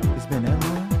It's been that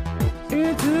long?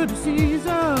 into the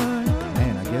season,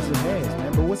 Man, I guess it has,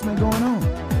 man. But what's been going on?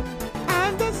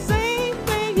 and the same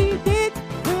thing he did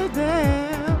to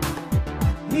them,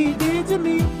 he did to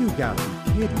me. You got to be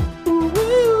kidding me.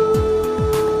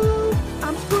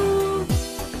 I'm screwed.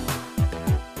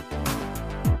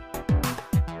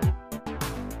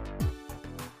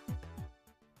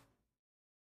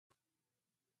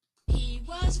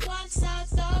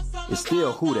 It's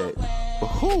still who that. But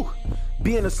who?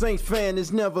 Being a Saints fan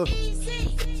is never.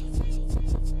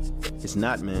 It's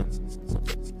not, man.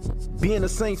 Being a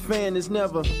Saints fan is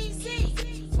never.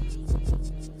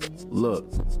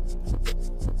 Look.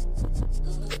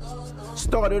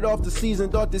 Started off the season,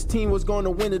 thought this team was going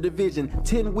to win the division.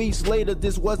 10 weeks later,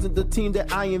 this wasn't the team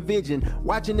that I envisioned.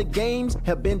 Watching the games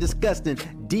have been disgusting.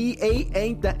 DA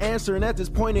ain't the answer, and at this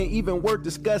point, ain't even worth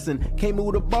discussing. Can't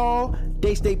move the ball,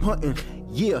 they stay punting.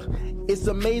 Yeah, It's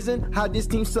amazing how this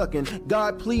team's sucking.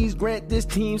 God, please grant this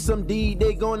team some D.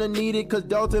 They gonna need it, cause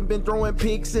Dalton been throwing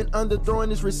picks and underthrowing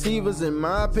his receivers, and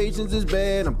my patience is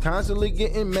bad. I'm constantly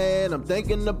getting mad. I'm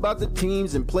thinking about the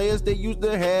teams and players they used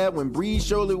to have when Breeze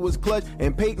surely was clutch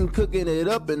and Peyton cooking it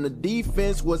up, and the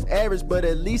defense was average, but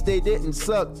at least they didn't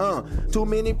suck. Too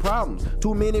many problems,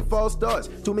 too many false starts,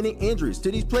 too many injuries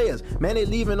to these players. Man, they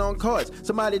leaving on cards.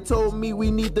 Somebody told me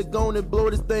we need to go and blow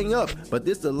this thing up, but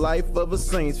this the life of a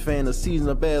Saints fan, a season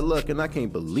of bad luck, and I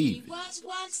can't believe it.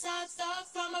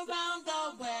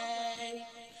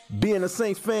 Being a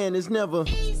Saints fan is never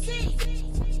easy.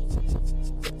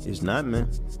 It's not, man.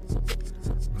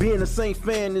 Being a Saints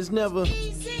fan is never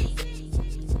easy.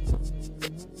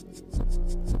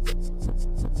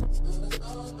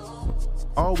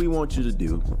 All we want you to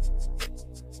do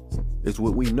is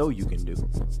what we know you can do.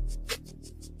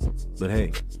 But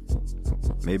hey,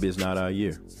 maybe it's not our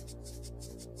year.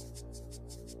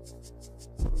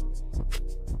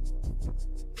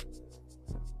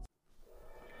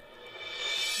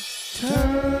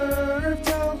 Turf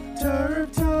Talk,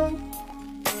 Turf Talk.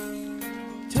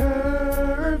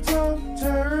 Turf Talk,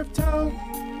 Turf Talk.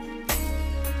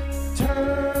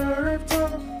 Turf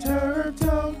Talk, Turf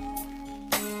Talk.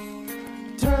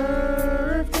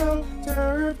 Turf Talk,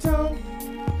 Turf Talk.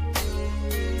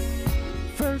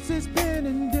 First it's Ben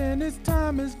and then it's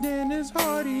Thomas, then it's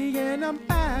Hardy, and I'm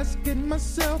asking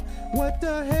myself, what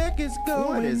the heck is going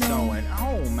on? What is going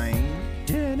on, man?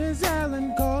 Dennis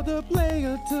Allen called the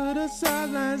player to the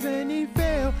sidelines and he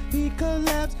fell. He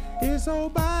collapsed. His whole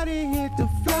body hit the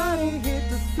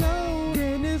floor.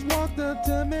 Dennis walked up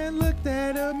to him and looked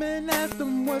at him and asked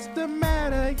him, what's the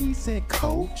matter? He said,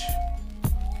 Coach,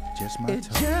 just my it's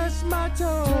toe. just my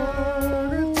toe.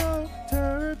 Turf toe,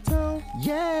 turf toe.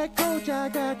 Yeah, Coach, I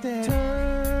got that.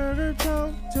 Turf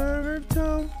toe, turf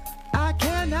toe. I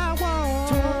cannot walk.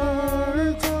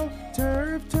 Turf toe,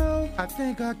 turf toe. I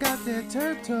think I got that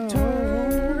turf toe.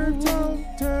 Turf toe,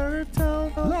 turf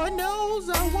toe. Lord knows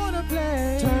I wanna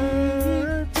play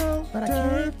turf toe, but I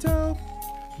can't toe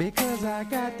because I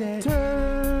got that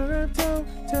turf toe,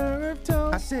 turf toe.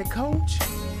 I said, Coach,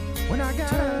 when I got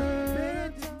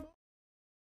turf toe.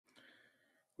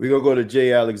 We gonna go to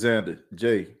Jay Alexander.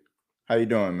 Jay, how you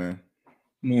doing, man?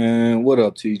 Man, what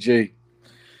up, TJ?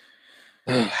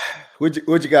 What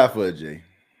you got for us, Jay?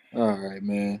 All right,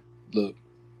 man. Look,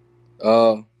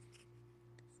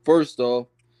 first off,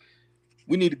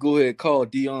 we need to go ahead and call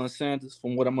Deion Sanders.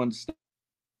 From what I'm understanding,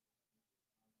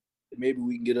 maybe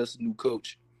we can get us a new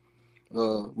coach.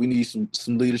 We need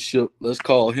some leadership. Let's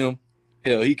call him.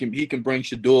 Hell, he can bring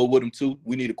Shador with him too.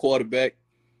 We need a quarterback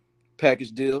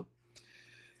package deal.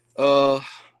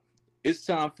 It's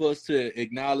time for us to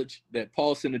acknowledge that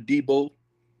Paulson Adebo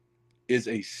is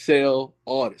a sell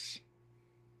artist.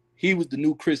 He was the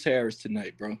new Chris Harris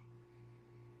tonight, bro.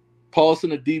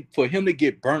 Paulson Adebo, for him to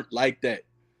get burnt like that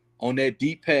on that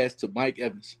deep pass to Mike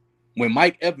Evans, when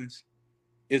Mike Evans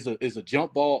is a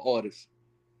jump ball artist,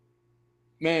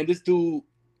 man, this dude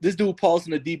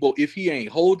Paulson Adebo, if he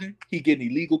ain't holding, he getting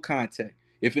illegal contact.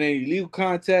 If it ain't illegal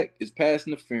contact, it's pass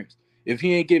interference. If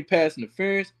he ain't getting pass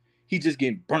interference, he just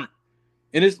getting burnt.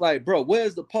 And it's like, bro,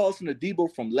 where's the Paulson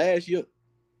Adebo from last year?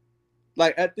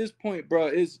 Like, at this point, bro,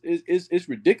 it's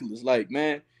ridiculous. Like,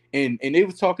 man, and they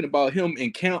was talking about him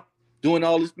in camp doing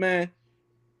all this, man.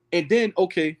 And then,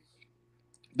 okay,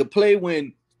 the play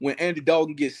when Andy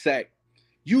Dalton gets sacked,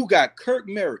 you got Kirk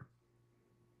Merritt,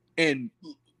 one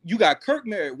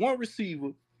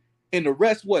receiver, and the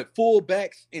rest,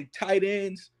 fullbacks and tight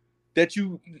ends that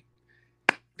you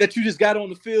just got on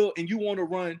the field, and you want to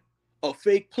run a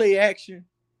fake play action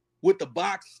with the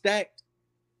box stacked.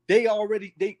 They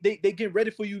getting ready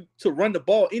for you to run the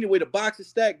ball anyway. The box is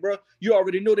stacked, bro. You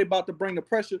already know they about to bring the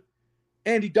pressure.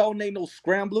 Andy Dalton ain't no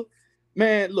scrambler.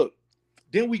 Man, look.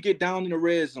 Then we get down in the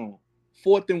red zone.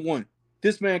 4th and 1.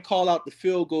 This man call out the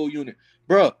field goal unit.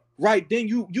 Bro, right then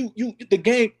you the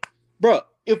game, bro.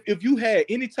 If you had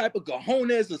any type of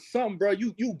cojones or something, bro,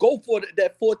 you go for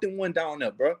that 4th and 1 down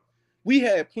there, bro. We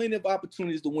had plenty of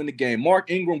opportunities to win the game.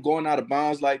 Mark Ingram going out of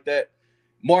bounds like that.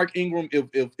 Mark Ingram,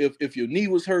 if your knee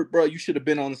was hurt, bro, you should have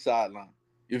been on the sideline.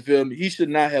 You feel me? He should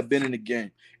not have been in the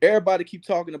game. Everybody keep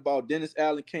talking about Dennis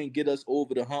Allen can't get us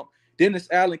over the hump. Dennis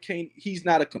Allen can't. He's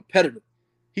not a competitor.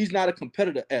 He's not a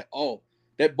competitor at all.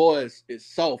 That boy is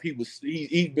soft.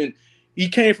 He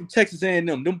came from Texas A&M.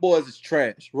 Them boys is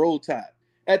trash. Roll Tide.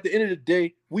 At the end of the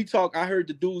day, I heard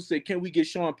the dude say, can we get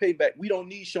Sean Payton back? We don't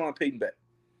need Sean Payton back.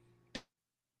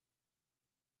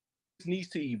 This needs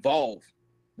to evolve.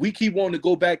 We keep wanting to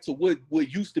go back to what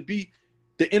used to be.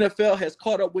 The NFL has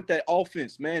caught up with that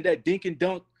offense, man. That dink and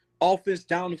dunk offense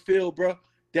down the field, bro.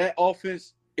 that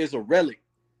offense is a relic.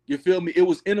 You feel me? It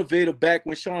was innovative back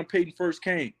when Sean Payton first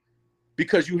came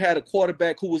because you had a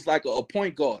quarterback who was like a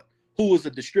point guard, who was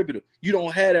a distributor. You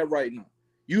don't have that right now.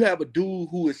 You have a dude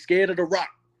who is scared of the rock.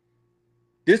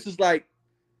 This is like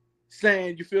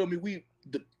saying, you feel me?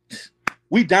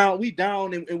 We down,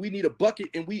 and we need a bucket,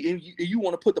 and you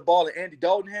want to put the ball in Andy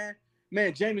Dalton's hand.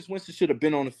 Man, Jameis Winston should have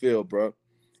been on the field, bro.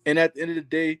 And at the end of the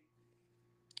day,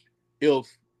 if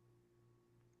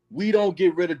we don't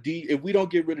get rid of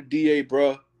DA,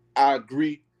 bro, I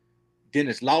agree.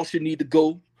 Dennis Lauscher need to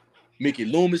go. Mickey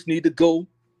Loomis need to go.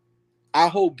 I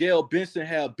hope Gail Benson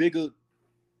have bigger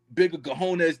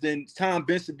cojones than Tom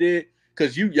Benson did,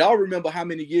 because y'all remember how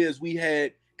many years we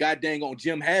had god dang on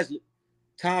Jim Haslett.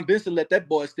 Tom Benson let that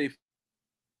boy stay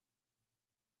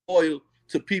loyal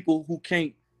to people who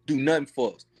can't do nothing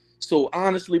for us. So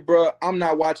honestly, bro, I'm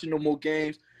not watching no more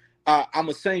games. I'm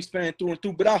a Saints fan through and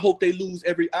through, but I hope they lose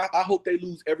I hope they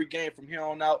lose every game from here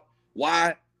on out.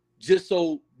 Why? Just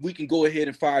so we can go ahead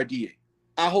and fire DA.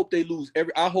 I hope they lose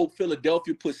I hope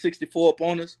Philadelphia put 64 up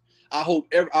on us. I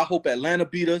hope Atlanta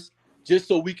beat us, just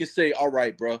so we can say, all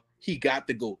right, bro, he got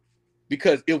to go.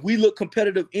 Because if we look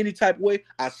competitive any type of way,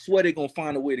 I swear they're going to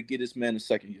find a way to get this man a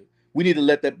second year. We need to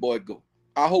let that boy go.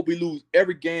 I hope we lose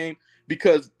every game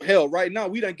because, hell, right now,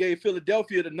 we done gave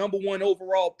Philadelphia the #1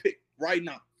 overall pick right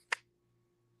now.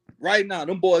 Right now,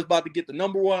 them boys about to get the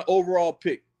 #1 overall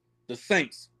pick. The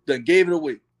Saints done gave it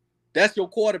away. That's your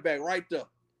quarterback right there.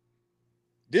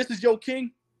 This is your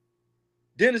king,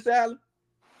 Dennis Allen.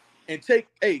 And take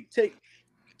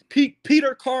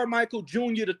Peter Carmichael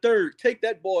Jr. III. Take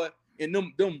that boy and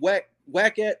them whack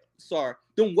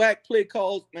play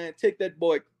calls, man. Take that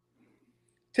boy,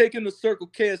 take him to Circle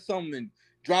K or something and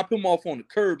drop him off on the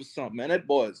curb or something, man. That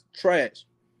boy is trash.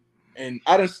 And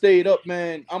I done stayed up,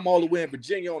 man. I'm all the way in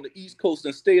Virginia on the East Coast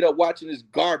and stayed up watching this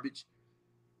garbage.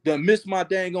 Done missed my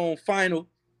dang on final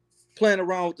playing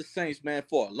around with the Saints, man,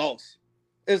 for a loss.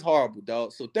 It's horrible,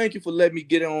 dog. So thank you for letting me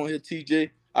get on here,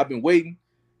 TJ. I've been waiting.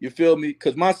 You feel me?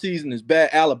 Because my season is bad.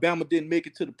 Alabama didn't make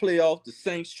it to the playoffs. The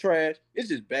Saints trash. It's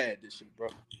just bad, this shit, bro.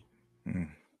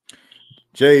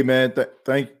 Jay, man,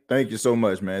 thank you so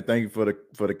much, man. Thank you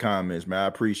for the comments, man. I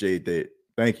appreciate that.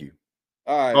 Thank you.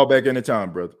 All right. Call back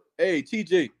anytime, brother. Hey,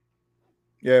 TJ.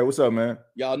 Yeah, what's up, man?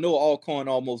 Y'all know Alcorn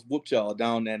almost whooped y'all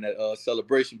down in that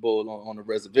Celebration Bowl on the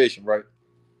reservation, right?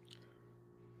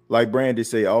 Like Brandy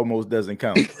say, almost doesn't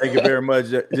count. Thank you very much,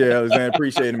 Jay Alexander.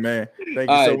 Appreciate it, man. Thank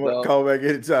you so much. Dog. Call back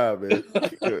anytime, man.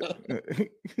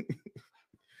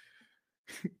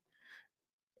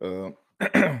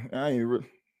 I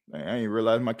ain't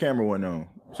realized my camera went on.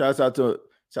 Shouts out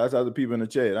to people in the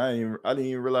chat. I didn't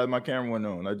even realize my camera went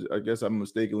on. I guess I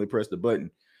mistakenly pressed the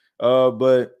button.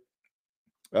 But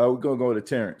we're gonna go to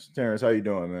Terrence. Terrence, how you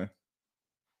doing, man?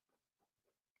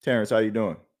 Terrence, how you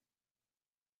doing?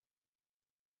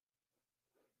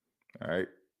 All right.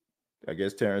 I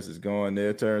guess Terrence is going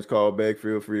there. Terrence, call back.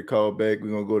 Feel free to call back.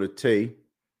 We're going to go to Tay.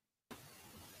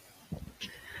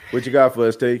 What you got for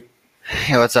us, Tay?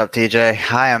 Hey, what's up,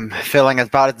 TJ? I am feeling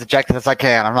about as dejected as I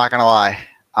can. I'm not going to lie.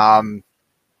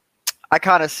 I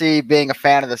kind of see being a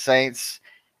fan of the Saints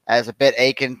as a bit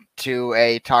akin to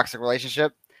a toxic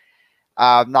relationship.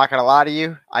 I'm not going to lie to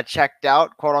you. I checked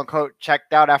out, quote unquote,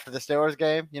 after the Steelers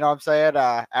game. You know what I'm saying?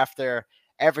 After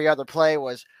every other play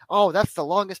was, oh, that's the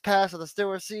longest pass of the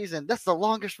Steelers season. That's the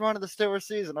longest run of the Steelers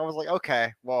season. I was like,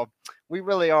 okay, well, we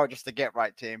really are just a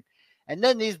get-right team. And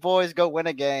then these boys go win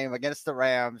a game against the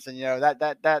Rams, and, you know,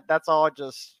 that's all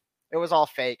just – it was all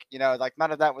fake. You know, like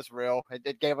none of that was real.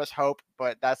 It gave us hope,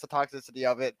 but that's the toxicity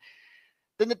of it.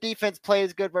 Then the defense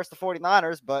plays good versus the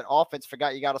 49ers, but offense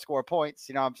forgot you got to score points.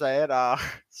 You know what I'm saying?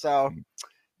 So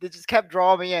they just kept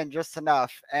drawing me in just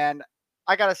enough. And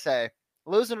I got to say,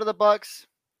 losing to the Bucs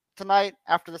tonight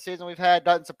after the season we've had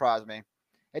doesn't surprise me.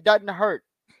 It doesn't hurt,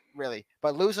 really.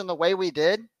 But losing the way we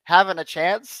did, having a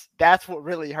chance, that's what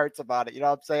really hurts about it. You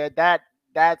know what I'm saying?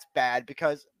 That's bad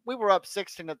because we were up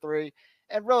 16-3,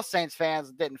 and real Saints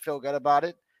fans didn't feel good about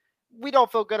it. We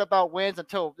don't feel good about wins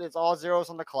until it's all zeros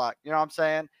on the clock. You know what I'm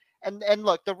saying? And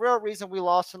look, the real reason we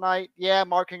lost tonight, yeah,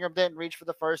 Mark Ingram didn't reach for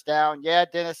the first down. Yeah,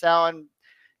 Dennis Allen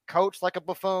coached like a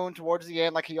buffoon towards the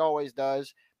end like he always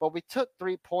does. But we took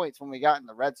 3 points when we got in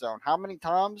the red zone. How many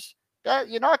times?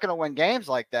 You're not going to win games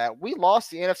like that. We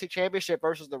lost the NFC Championship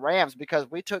versus the Rams because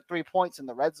we took 3 points in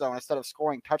the red zone instead of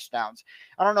scoring touchdowns.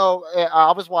 I don't know.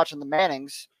 I was watching the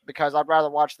Mannings because I'd rather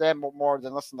watch them more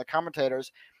than listen to the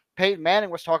commentators. Peyton Manning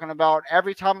was talking about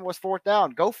every time it was fourth down,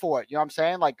 go for it. You know what I'm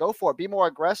saying? Like, go for it. Be more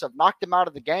aggressive. Knock them out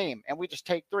of the game, and we just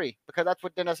take 3 because that's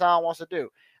what Dennis Allen wants to do.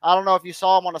 I don't know if you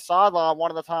saw him on the sideline one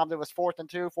of the times it was 4th and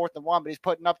 2, 4th and 1, but he's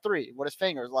putting up 3 with his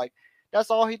fingers. Like, that's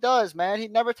all he does, man. He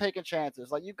never taking chances.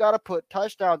 Like, you got to put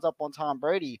touchdowns up on Tom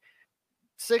Brady.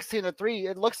 16-3,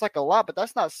 it looks like a lot, but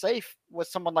that's not safe with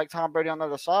someone like Tom Brady on the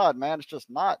other side, man. It's just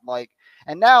not. Like,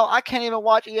 and now I can't even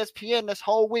watch ESPN this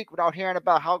whole week without hearing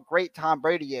about how great Tom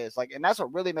Brady is. Like, and that's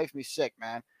what really makes me sick,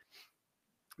 man.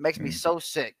 Makes me so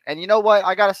sick. And you know what?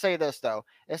 I gotta say this though.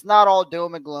 It's not all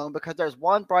doom and gloom because there's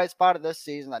one bright spot of this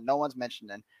season that no one's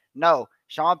mentioning. No,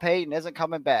 Sean Payton isn't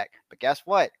coming back. But guess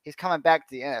what? He's coming back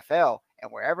to the NFL.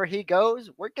 And wherever he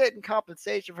goes, we're getting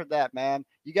compensation for that, man.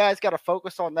 You guys got to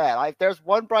focus on that. If there's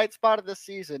one bright spot of this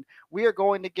season, we are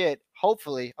going to get,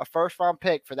 hopefully, a first-round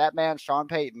pick for that man, Sean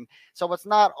Payton. So it's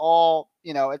not all,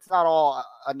 it's not all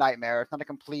a nightmare. It's not a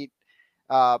complete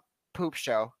poop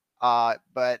show.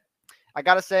 But I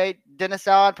got to say, Dennis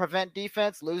Allen, prevent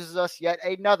defense, loses us yet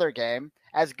another game.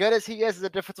 As good as he is as a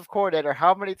defensive coordinator,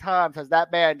 how many times has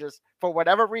that man just, for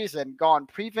whatever reason, gone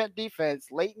prevent defense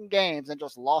late in games and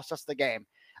just lost us the game?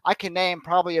 I can name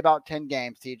probably about 10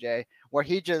 games, TJ, where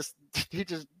he just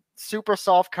super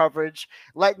soft coverage,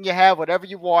 letting you have whatever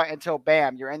you want until,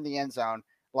 bam, you're in the end zone.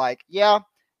 Like, yeah,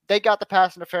 they got the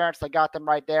pass interference. They got them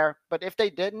right there. But if they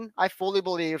didn't, I fully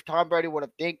believe Tom Brady would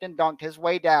have dinked and dunked his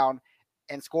way down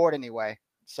and scored anyway.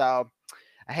 So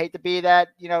I hate to be that,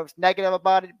 negative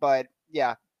about it, but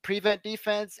yeah, prevent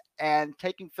defense and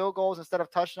taking field goals instead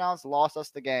of touchdowns lost us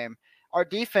the game. Our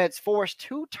defense forced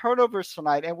 2 turnovers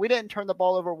tonight, and we didn't turn the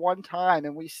ball over one time,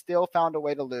 and we still found a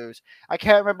way to lose. I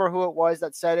can't remember who it was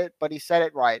that said it, but he said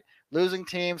it right. Losing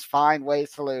teams find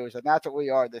ways to lose, and that's what we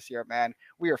are this year, man.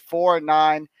 We are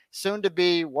 4-9, soon to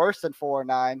be worse than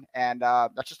 4-9, and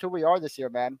that's just who we are this year,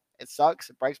 man. It sucks.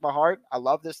 It breaks my heart. I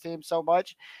love this team so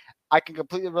much. I can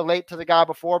completely relate to the guy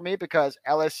before me because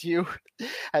LSU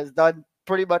has done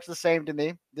pretty much the same to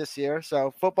me this year.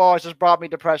 So football has just brought me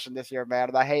depression this year, man,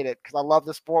 and I hate it because I love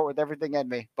the sport with everything in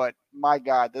me. But my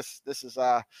God, this is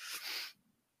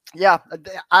yeah.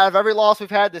 Out of every loss we've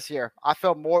had this year, I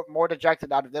feel more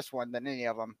dejected out of this one than any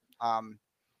of them.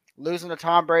 Losing to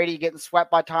Tom Brady, getting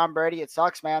swept by Tom Brady, it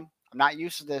sucks, man. I'm not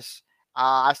used to this.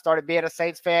 I started being a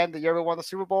Saints fan the year we won the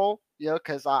Super Bowl,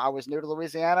 because I was new to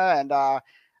Louisiana and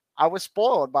I was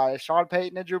spoiled by Sean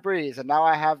Payton and Drew Brees, and now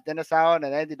I have Dennis Allen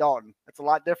and Andy Dalton. It's a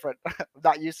lot different. I'm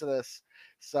not used to this.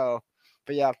 So,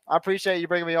 but yeah, I appreciate you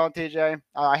bringing me on, TJ.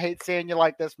 I hate seeing you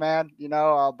like this, man,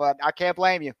 but I can't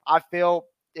blame you. I feel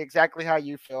exactly how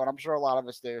you feel, and I'm sure a lot of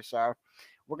us do. So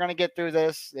we're going to get through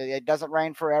this. It doesn't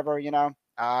rain forever,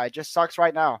 It just sucks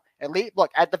right now. At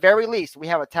the very least, we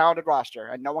have a talented roster,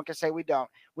 and no one can say we don't.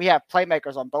 We have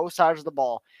playmakers on both sides of the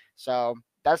ball. So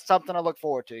that's something to look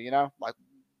forward to, Like,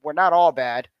 we're not all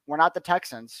bad. We're not the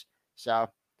Texans. So,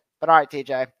 but all right,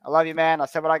 TJ, I love you, man. I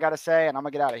said what I got to say, and I'm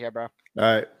going to get out of here, bro. All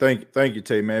right. Thank you,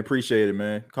 Tate, man. Appreciate it,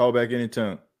 man. Call back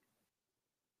anytime.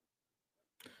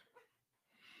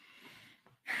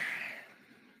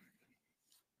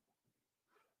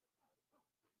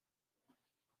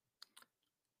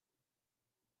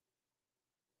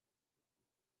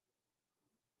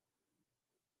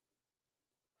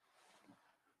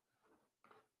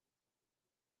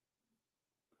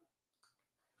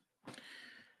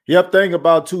 Yep, thing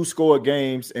about 2-score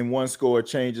games and 1-score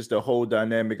changes the whole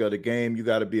dynamic of the game. You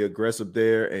got to be aggressive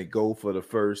there and go for the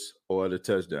first or the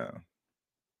touchdown.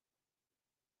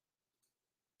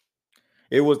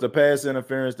 It was the pass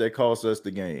interference that cost us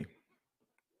the game.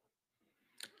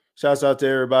 Shouts out to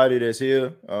everybody that's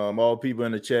here. All people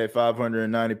in the chat,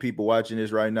 590 people watching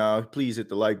this right now. Please hit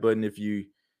the like button if you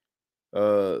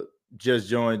just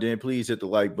joined in. Please hit the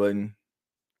like button.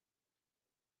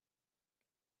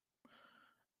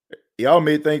 Y'all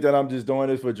may think that I'm just doing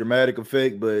this for dramatic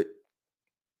effect, but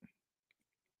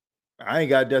I ain't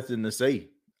got nothing to say.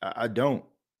 I don't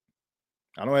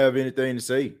have anything to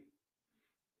say.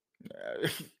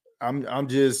 I'm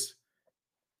just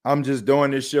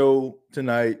doing this show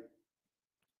tonight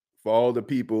for all the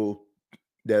people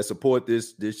that support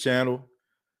this channel,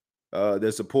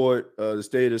 that support the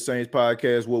State of the Saints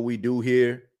podcast, what we do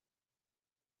here,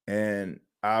 and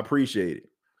I appreciate it.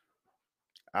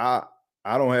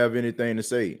 I don't have anything to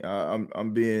say.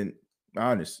 I'm being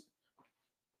honest.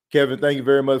 Kevin, thank you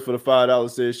very much for the $5.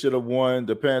 Says should have won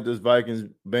the Panthers, Vikings,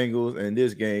 Bengals in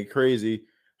this game. Crazy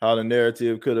how the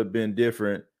narrative could have been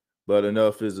different, but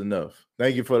enough is enough.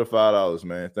 Thank you for the $5,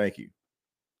 man. Thank you.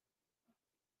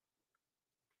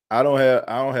 I don't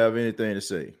have anything to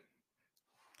say.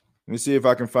 Let me see if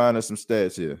I can find us some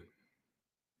stats here.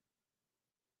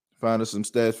 Find us some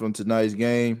stats from tonight's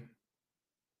game.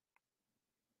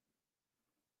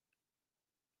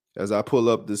 As I pull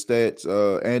up the stats,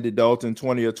 Andy Dalton,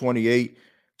 20 of 28,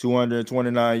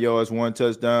 229 yards, 1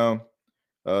 touchdown.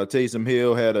 Taysom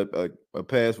Hill had a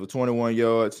pass for 21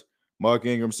 yards. Mark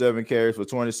Ingram, 7 carries for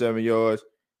 27 yards.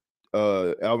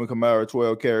 Alvin Kamara,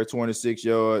 12 carries, 26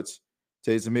 yards.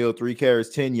 Taysom Hill, 3 carries,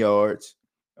 10 yards.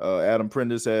 Adam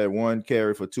Prentice had 1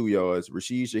 carry for 2 yards.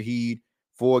 Rashid Shaheed,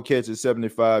 4 catches,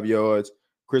 75 yards.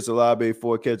 Chris Olave,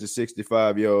 4 catches,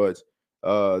 65 yards.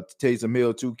 Taysom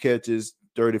Hill, 2 catches,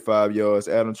 35 yards.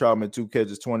 Adam Troutman, 2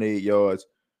 catches, 28 yards.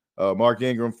 Mark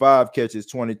Ingram, 5 catches,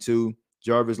 22.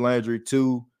 Jarvis Landry,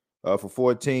 2 for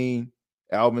 14.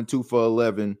 Alvin, 2 for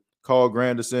 11. Carl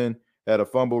Granderson had a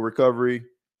fumble recovery.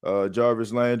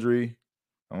 Jarvis Landry,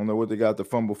 I don't know what they got the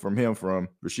fumble from him from.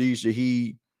 Rashid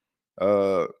Shaheed,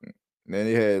 then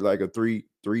he had like a three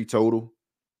total.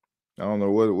 I don't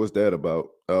know what's that about.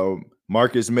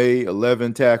 Marcus May,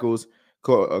 11 tackles.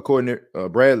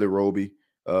 Bradley Roby,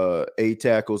 8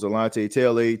 tackles. Alante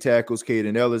Taylor, 8 tackles.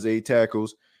 Caden Ellis, 8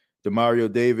 tackles.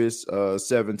 Demario Davis,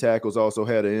 7 tackles. Also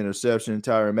had an interception.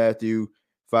 Tyrann Mathieu,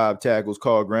 5 tackles.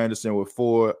 Carl Granderson with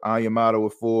 4. Anyamata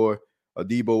with 4.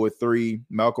 Adebo with 3.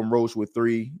 Malcolm Roach with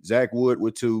 3. Zach Wood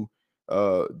with 2.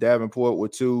 Davenport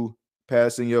with 2.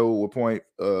 Passanio with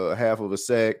half of a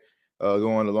sack,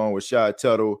 going along with Shad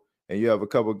Tuttle. And you have a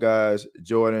couple guys,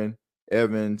 Jordan,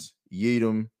 Evans,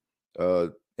 Yeadham,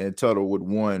 and Tuttle with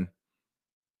 1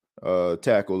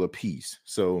 tackle apiece.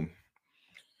 So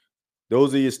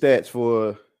those are your stats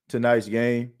for tonight's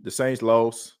game. The Saints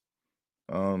lost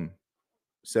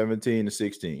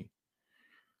 17-16.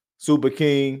 Super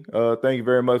King, thank you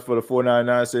very much for the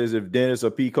 499. Says if Dennis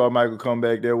or P. Carmichael come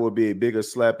back, there will be a bigger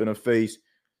slap in the face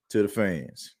to the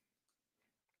fans.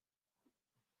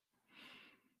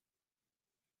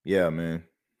 Yeah, man.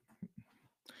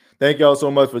 Thank y'all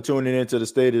so much for tuning into the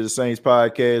State of the Saints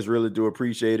podcast. Really do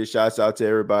appreciate it. Shouts out to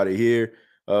everybody here.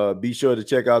 Be sure to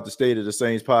check out the State of the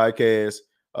Saints podcast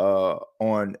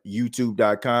on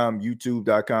youtube.com.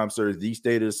 youtube.com search the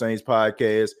State of the Saints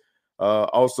podcast.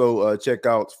 Also check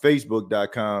out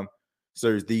facebook.com,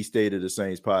 search the State of the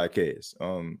Saints podcast.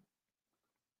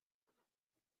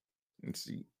 Let's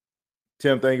see.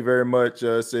 Tim, thank you very much.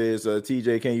 Says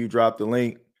TJ, can you drop the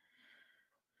link?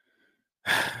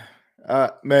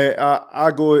 Man,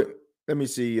 I go. Let me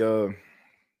see. Let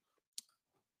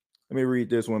me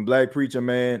read this one. Black Preacher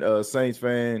Man, Saints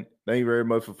fan. Thank you very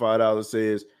much for $5.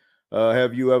 Says,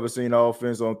 have you ever seen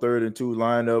offense on 3rd and 2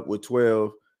 line up with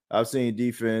 12? I've seen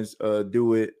defense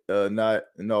do it, not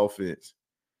an offense.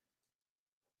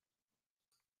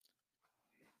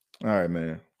 All right,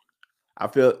 man. I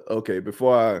feel okay.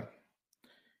 Before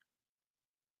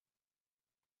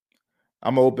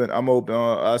I'm open.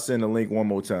 I'll send the link one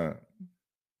more time.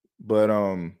 But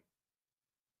I'm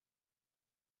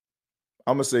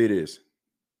gonna say this.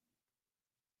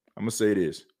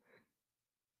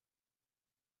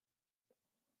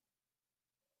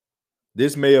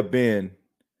 This may have been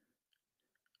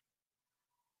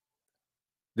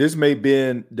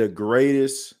the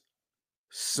greatest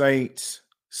Saints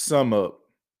sum up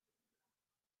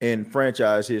in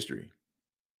franchise history.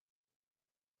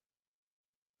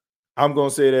 I'm going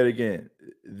to say that again.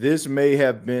 This may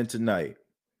have been tonight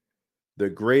the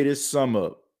greatest sum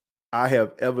up I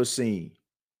have ever seen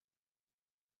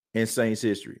in Saints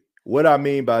history. What I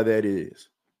mean by that is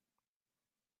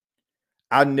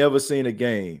I've never seen a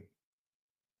game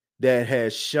that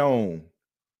has shown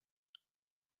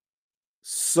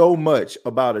so much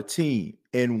about a team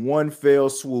in one fell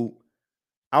swoop.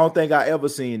 I don't think I ever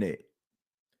seen it.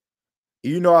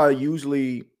 You know, I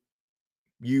usually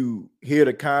you hear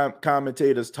the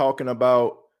commentators talking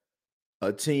about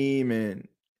a team and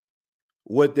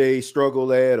what they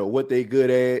struggle at or what they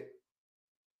good at.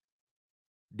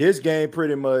 This game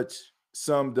pretty much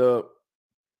summed up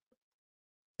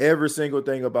every single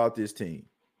thing about this team.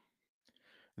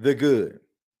 The good.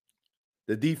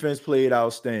 The defense played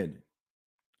outstanding.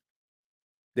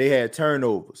 They had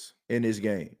turnovers in this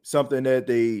game, something that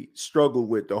they struggled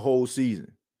with the whole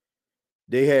season.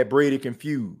 They had Brady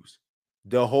confused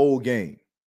the whole game.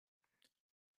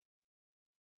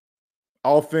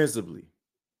 Offensively,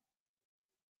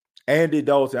 Andy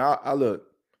Dalton, I look,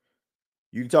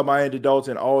 you can talk about Andy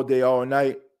Dalton all day, all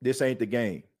night. This ain't the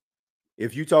game.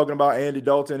 If you're talking about Andy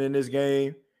Dalton in this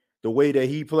game, the way that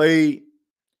he played,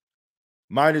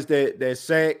 minus that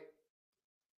sack,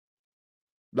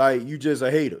 like you just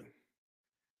a hater.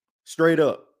 Straight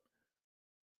up.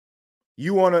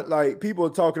 You want to, like, people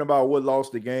are talking about what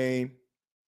lost the game.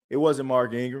 It wasn't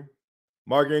Mark Ingram.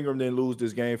 Mark Ingram didn't lose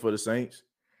this game for the Saints.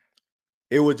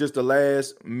 It was just the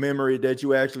last memory that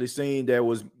you actually seen that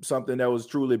was something that was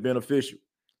truly beneficial.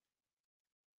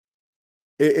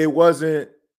 It wasn't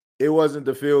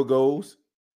the field goals.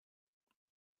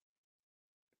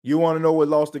 You want to know what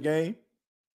lost the game?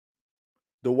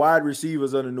 The wide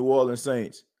receivers of the New Orleans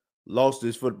Saints lost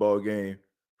this football game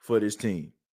for this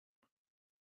team.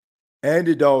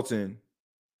 Andy Dalton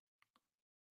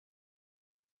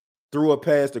threw a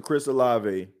pass to Chris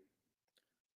Olave.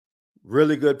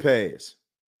 Really good pass.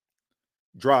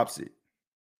 Drops it.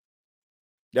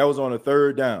 That was on a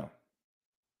 3rd down.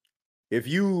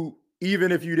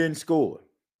 Even if you didn't score,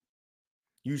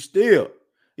 you still,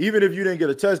 even if you didn't get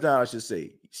a touchdown, I should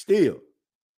say, still,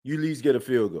 you at least get a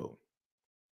field goal.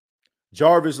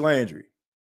 Jarvis Landry.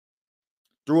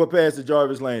 Threw a pass to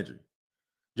Jarvis Landry.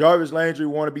 Jarvis Landry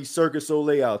want to be Circus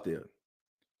Soleil out there.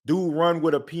 Dude run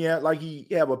with a piano, like he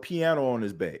have a piano on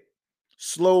his back.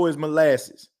 Slow as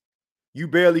molasses. You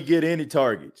barely get any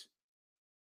targets.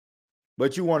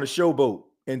 But you want to showboat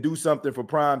and do something for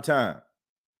prime time.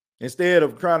 Instead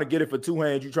of trying to get it for 2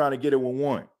 hands, you're trying to get it with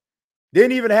 1.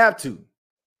 Didn't even have to.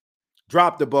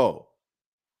 Drop the ball.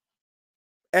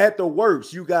 At the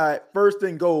worst, you got 1st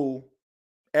and goal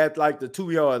at like the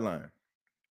 2-yard line.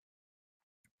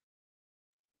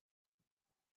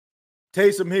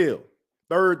 Taysom Hill,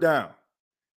 3rd down.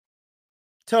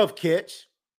 Tough catch,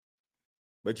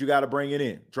 but you got to bring it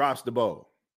in. Drops the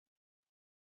ball.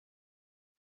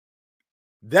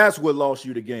 That's what lost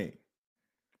you the game.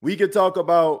 We can talk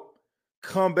about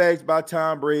comebacks by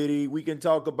Tom Brady. We can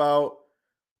talk about,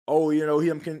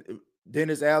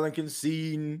 Dennis Allen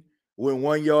conceding with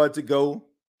 1 yard to go.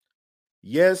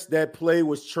 Yes, that play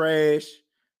was trash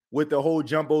with the whole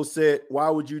jumbo set. Why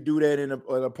would you do that in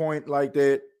a point like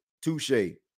that?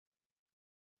 Touche.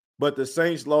 But the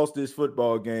Saints lost this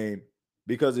football game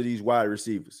because of these wide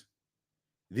receivers.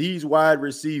 These wide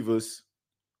receivers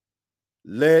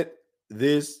let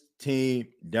this team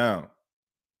down.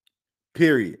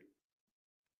 Period.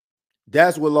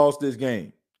 That's what lost this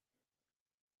game.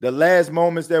 The last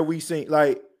moments that we seen,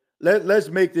 like, let's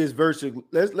make this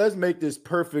let's make this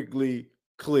perfectly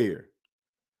clear.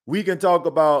 We can talk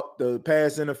about the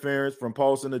pass interference from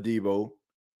Paulson Adebo.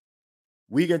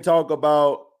 We can talk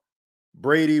about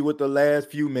Brady with the last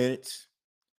few minutes.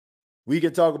 We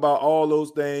can talk about all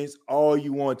those things all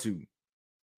you want to.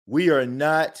 We are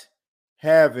not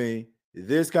having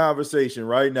this conversation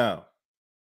right now.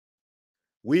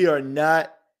 We are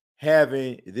not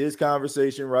having this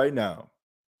conversation right now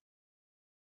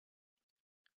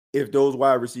if those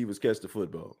wide receivers catch the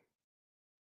football.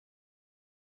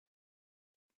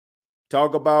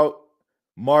 Talk about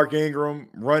Mark Ingram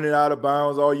running out of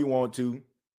bounds all you want to.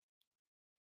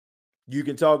 You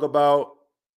can talk about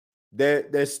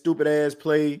that stupid ass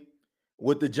play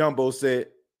with the jumbo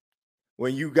set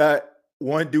when you got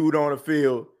one dude on the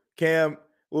field,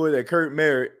 Kurt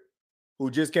Merritt, who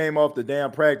just came off the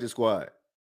damn practice squad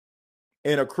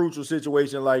in a crucial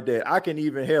situation like that. I can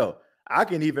even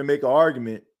make an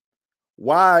argument.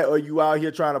 Why are you out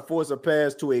here trying to force a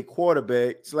pass to a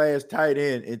quarterback / tight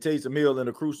end and Taysom Hill in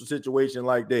a crucial situation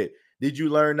like that? Did you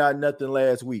learn nothing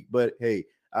last week? But hey,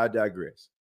 I digress.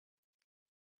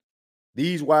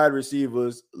 These wide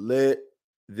receivers let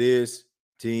this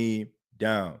team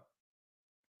down.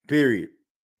 Period.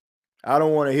 I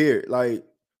don't want to hear it. Like,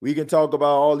 we can talk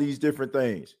about all these different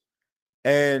things.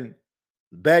 And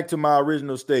back to my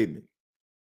original statement.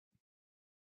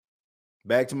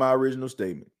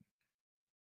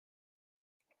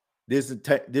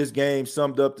 This game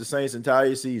summed up the Saints'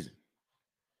 entire season.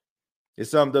 It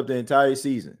summed up the entire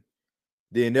season.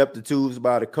 The ineptitudes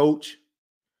by the coach,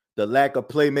 the lack of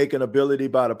playmaking ability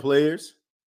by the players,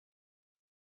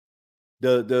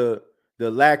 the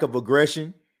lack of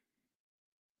aggression,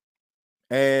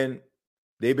 and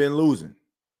they've been losing.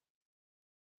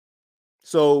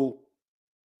 So,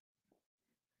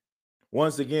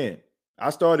 once again,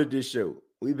 I started this show.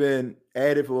 We've been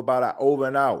at it for about over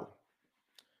an hour.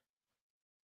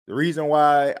 The reason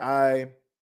why I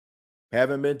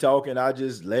haven't been talking, I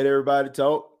just let everybody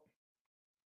talk.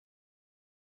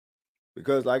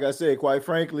 Because, like I said, quite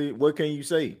frankly, what can you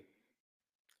say?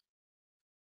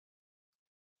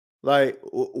 Like,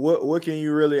 what can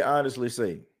you really honestly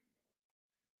say?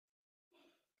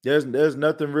 There's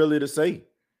nothing really to say.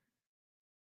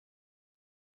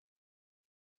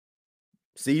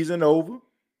 Season over.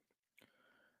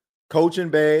 Coaching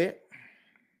bad.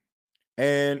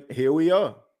 And here we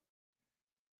are.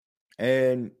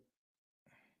 And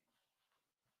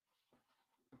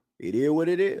it is what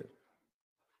it is.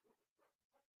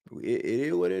 It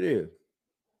is what it is.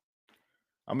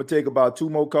 I'm going to take about 2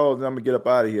 more calls and I'm going to get up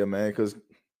out of here, man, because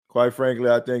quite frankly,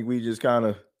 I think we just kind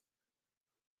of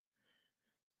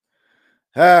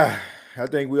I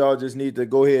think we all just need to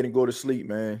go ahead and go to sleep,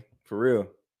 man. For real.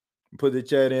 Put the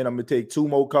chat in. I'm gonna take 2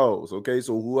 more calls. Okay.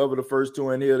 So whoever the first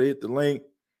 2 in here to hit the link,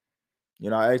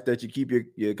 I ask that you keep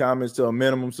your comments to a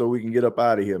minimum so we can get up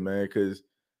out of here, man. Cause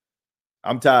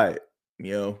I'm tired.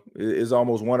 It's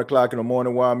almost 1 o'clock in the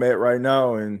morning where I'm at right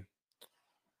now, and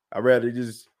I'd rather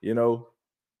just, go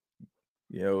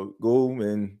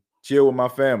and chill with my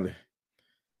family.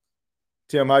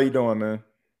 Tim, how you doing, man?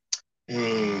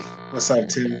 Hey, what's up,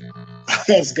 Tim?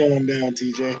 What's going down,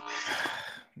 TJ?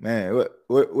 Man,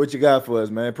 what you got for us,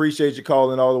 man? Appreciate you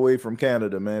calling all the way from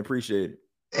Canada, man. Appreciate it.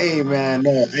 Hey, man.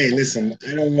 No, hey, listen. I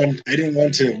didn't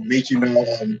want to make you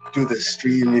do the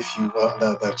stream if you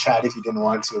the chat if you didn't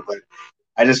want to, but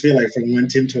I just feel like from one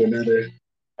Tim to another,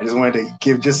 I just wanted to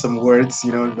give just some words,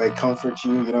 like comfort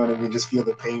you. You know what I mean? Just feel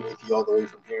the pain with you all the way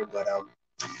from here. But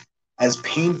as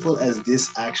painful as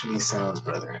this actually sounds,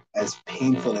 brother, as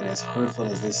painful and as hurtful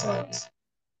as this sounds,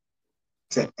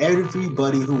 to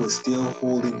everybody who is still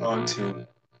holding on to,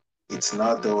 it's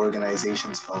not the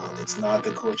organization's fault. It's not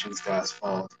the coaching staff's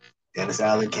fault. Dennis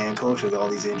Allen can't coach with all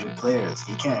these injured players.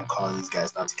 He can't call these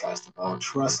guys not to cast the ball.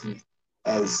 Trust me,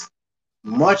 as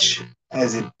much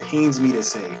as it pains me to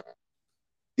say,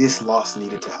 this loss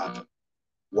needed to happen.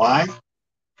 Why?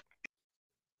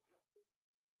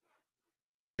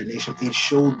 It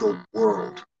showed the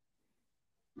world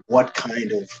what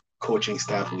kind of coaching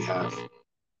staff we have.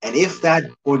 And if that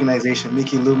organization,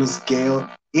 Mickey Loomis, Gale,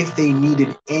 if they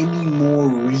needed any more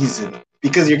reason,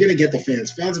 because you're going to get the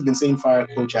fans. Fans have been saying fire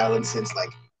Coach Allen since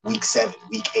like week 7,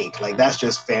 week 8. Like that's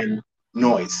just fan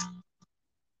noise.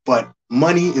 But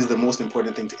money is the most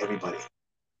important thing to everybody.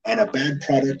 And a bad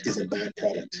product is a bad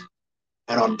product.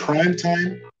 And on prime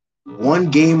time,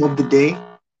 one game of the day,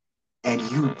 and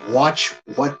you watch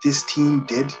what this team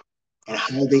did and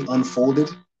how they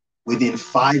unfolded within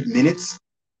 5 minutes,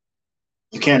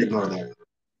 you can't ignore that.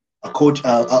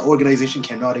 An organization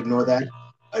cannot ignore that.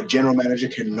 A general manager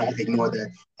cannot ignore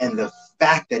that. And the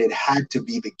fact that it had to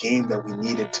be the game that we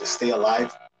needed to stay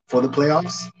alive for the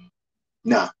playoffs,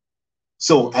 nah.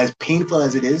 So as painful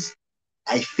as it is,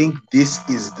 I think this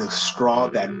is the straw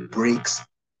that breaks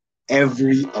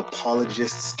every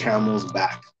apologist's camel's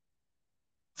back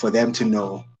for them to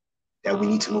know that we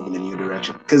need to move in a new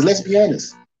direction. Because let's be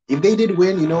honest, if they did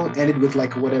win, ended with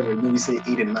like whatever, maybe say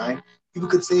 8 and 9, people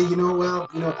could say,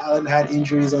 Allen had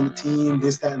injuries on the team,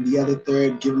 this, that, and the other,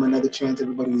 third, give him another chance,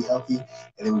 everybody be healthy,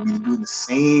 and then we'll be doing the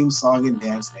same song and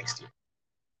dance next year.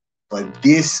 But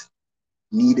this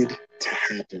needed to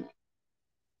happen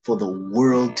for the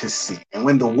world to see. And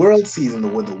when the world sees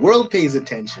and when the world pays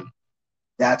attention,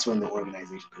 that's when the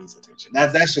organization pays attention.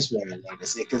 That's just what I want to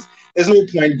say, because there's no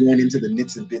point going into the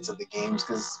nits and bits of the games,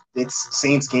 because it's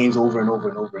Saints games over and over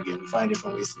and over again. We find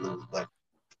different ways to lose, but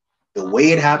the way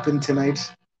it happened tonight,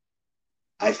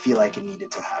 I feel like it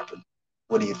needed to happen.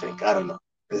 What do you think? I don't know.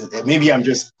 Maybe I'm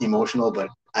just emotional, but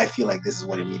I feel like this is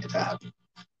what it needed to happen.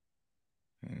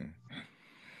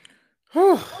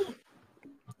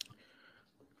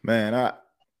 Man,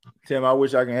 Tim, I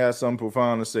wish I can have something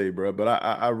profound to say, bro, but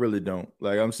I really don't.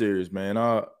 Like, I'm serious, man.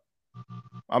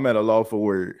 I'm at a loss for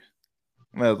words.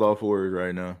 I'm at a loss for words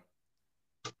right now.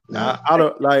 I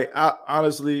don't like. I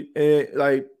honestly,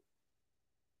 like,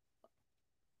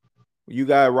 you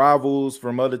got rivals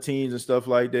from other teams and stuff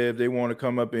like that. If they want to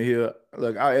come up in here,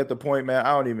 look, at the point, man,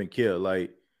 I don't even care.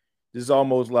 Like, this is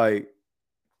almost like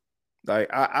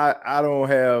I don't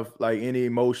have like any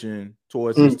emotion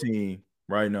towards this team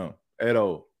right now at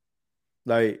all.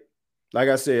 Like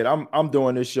I said, I'm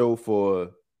doing this show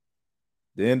for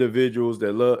the individuals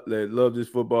that love this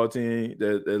football team,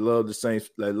 that love the Saints,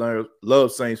 that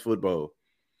love Saints football.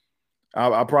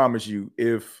 I promise you,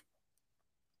 if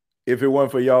it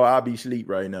wasn't for y'all, I'd be asleep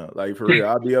right now. Like, for real,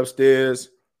 I'd be upstairs,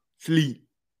 sleep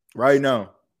right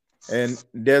now. And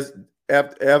that's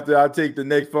after I take the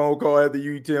next phone call after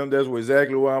you, Tim, that's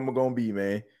exactly where I'm gonna be,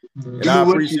 man. And I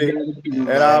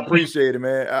appreciate it,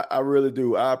 man. I really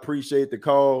do. I appreciate the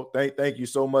call. Thank you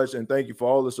so much, and thank you for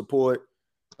all the support.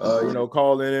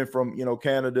 Calling in from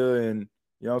Canada, and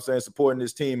what I'm saying, supporting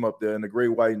this team up there in the Great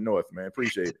White North, man.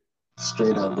 Appreciate it.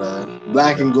 Straight up, brother.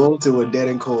 Black and gold till we're dead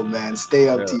and cold, man. Stay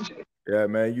up, TJ. Yeah,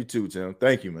 man. You too, Tim.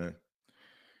 Thank you, man.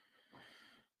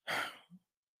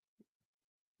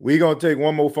 We're gonna take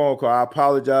one more phone call. I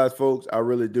apologize, folks. I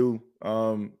really do.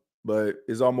 But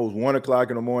it's almost 1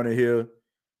 o'clock in the morning here,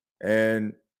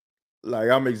 and like,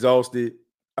 I'm exhausted.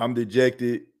 I'm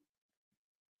dejected.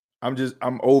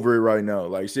 I'm over it right now.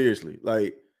 Like, seriously.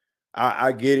 Like,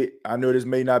 I get it. I know this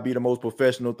may not be the most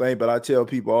professional thing, but I tell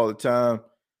people all the time,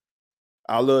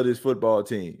 I love this football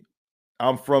team.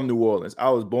 I'm from New Orleans. I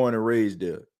was born and raised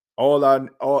there.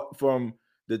 From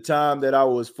the time that I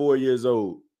was 4 years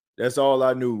old, that's all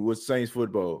I knew was Saints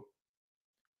football.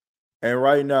 And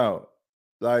right now,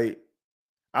 like,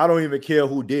 I don't even care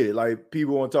who did it. Like,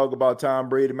 people want to talk about Tom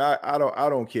Brady. Man, I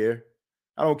don't care.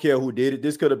 I don't care who did it.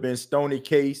 This could have been Stoney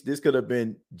Case. This could have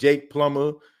been Jake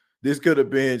Plummer. This could have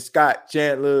been Scott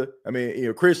Chandler. I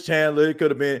mean, Chris Chandler. It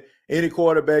could have been any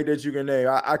quarterback that you can name.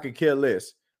 I could care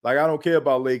less. Like, I don't care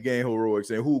about late game heroics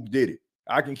and who did it.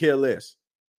 I can care less.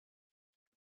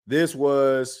 This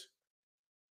was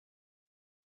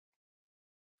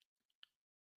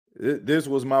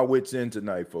my wits end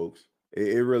tonight, folks.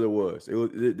 It really was.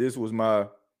 This was my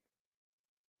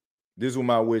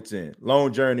wits end.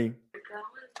 Long journey.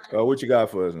 What you got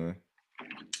for us, man?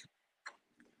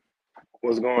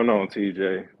 What's going on,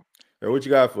 TJ? Hey, what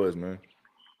you got for us, man?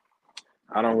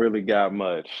 I don't really got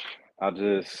much. I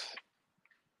just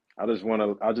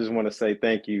want to say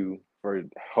thank you for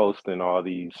hosting all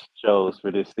these shows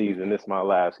for this season. This is my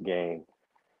last game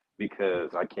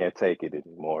because I can't take it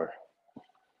anymore.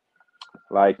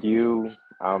 Like you,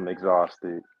 I'm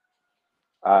exhausted.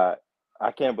 I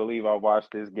can't believe I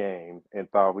watched this game and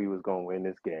thought we was gonna win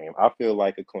this game. I feel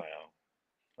like a clown.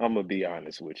 I'm gonna be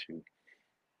honest with you.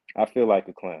 I feel like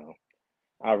a clown.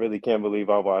 I really can't believe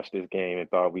I watched this game and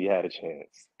thought we had a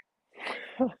chance.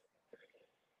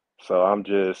 So I'm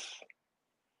just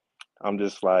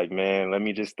like, man, let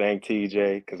me just thank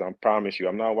TJ, because I promise you,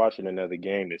 I'm not watching another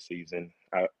game this season.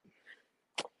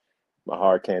 My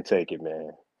heart can't take it,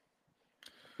 man.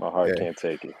 My heart can't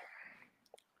take it.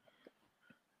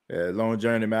 Yeah, long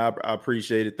journey, man. I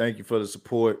appreciate it. Thank you for the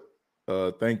support.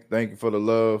 Thank you for the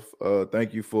love.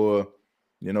 Thank you for,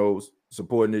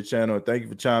 supporting the channel. Thank you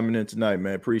for chiming in tonight,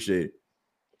 man. Appreciate it.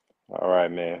 All right,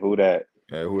 man. Who that?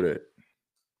 Yeah, who that?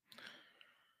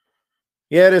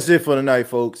 Yeah, that's it for tonight,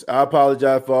 folks. I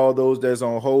apologize for all those that's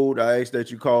on hold. I ask that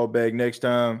you call back next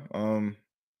time. Man,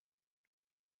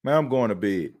 I'm going to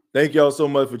bed. Thank y'all so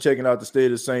much for checking out the State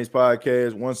of the Saints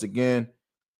podcast. Once again,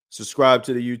 subscribe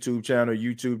to the YouTube channel,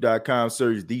 youtube.com,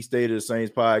 search The State of the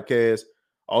Saints podcast.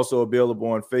 Also available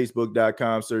on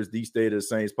facebook.com, search The State of the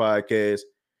Saints podcast.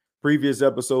 Previous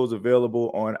episodes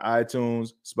available on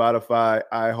iTunes, Spotify,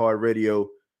 iHeartRadio,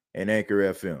 and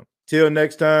Anchor FM. Till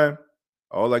next time,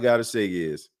 all I got to say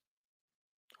is,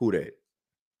 who that?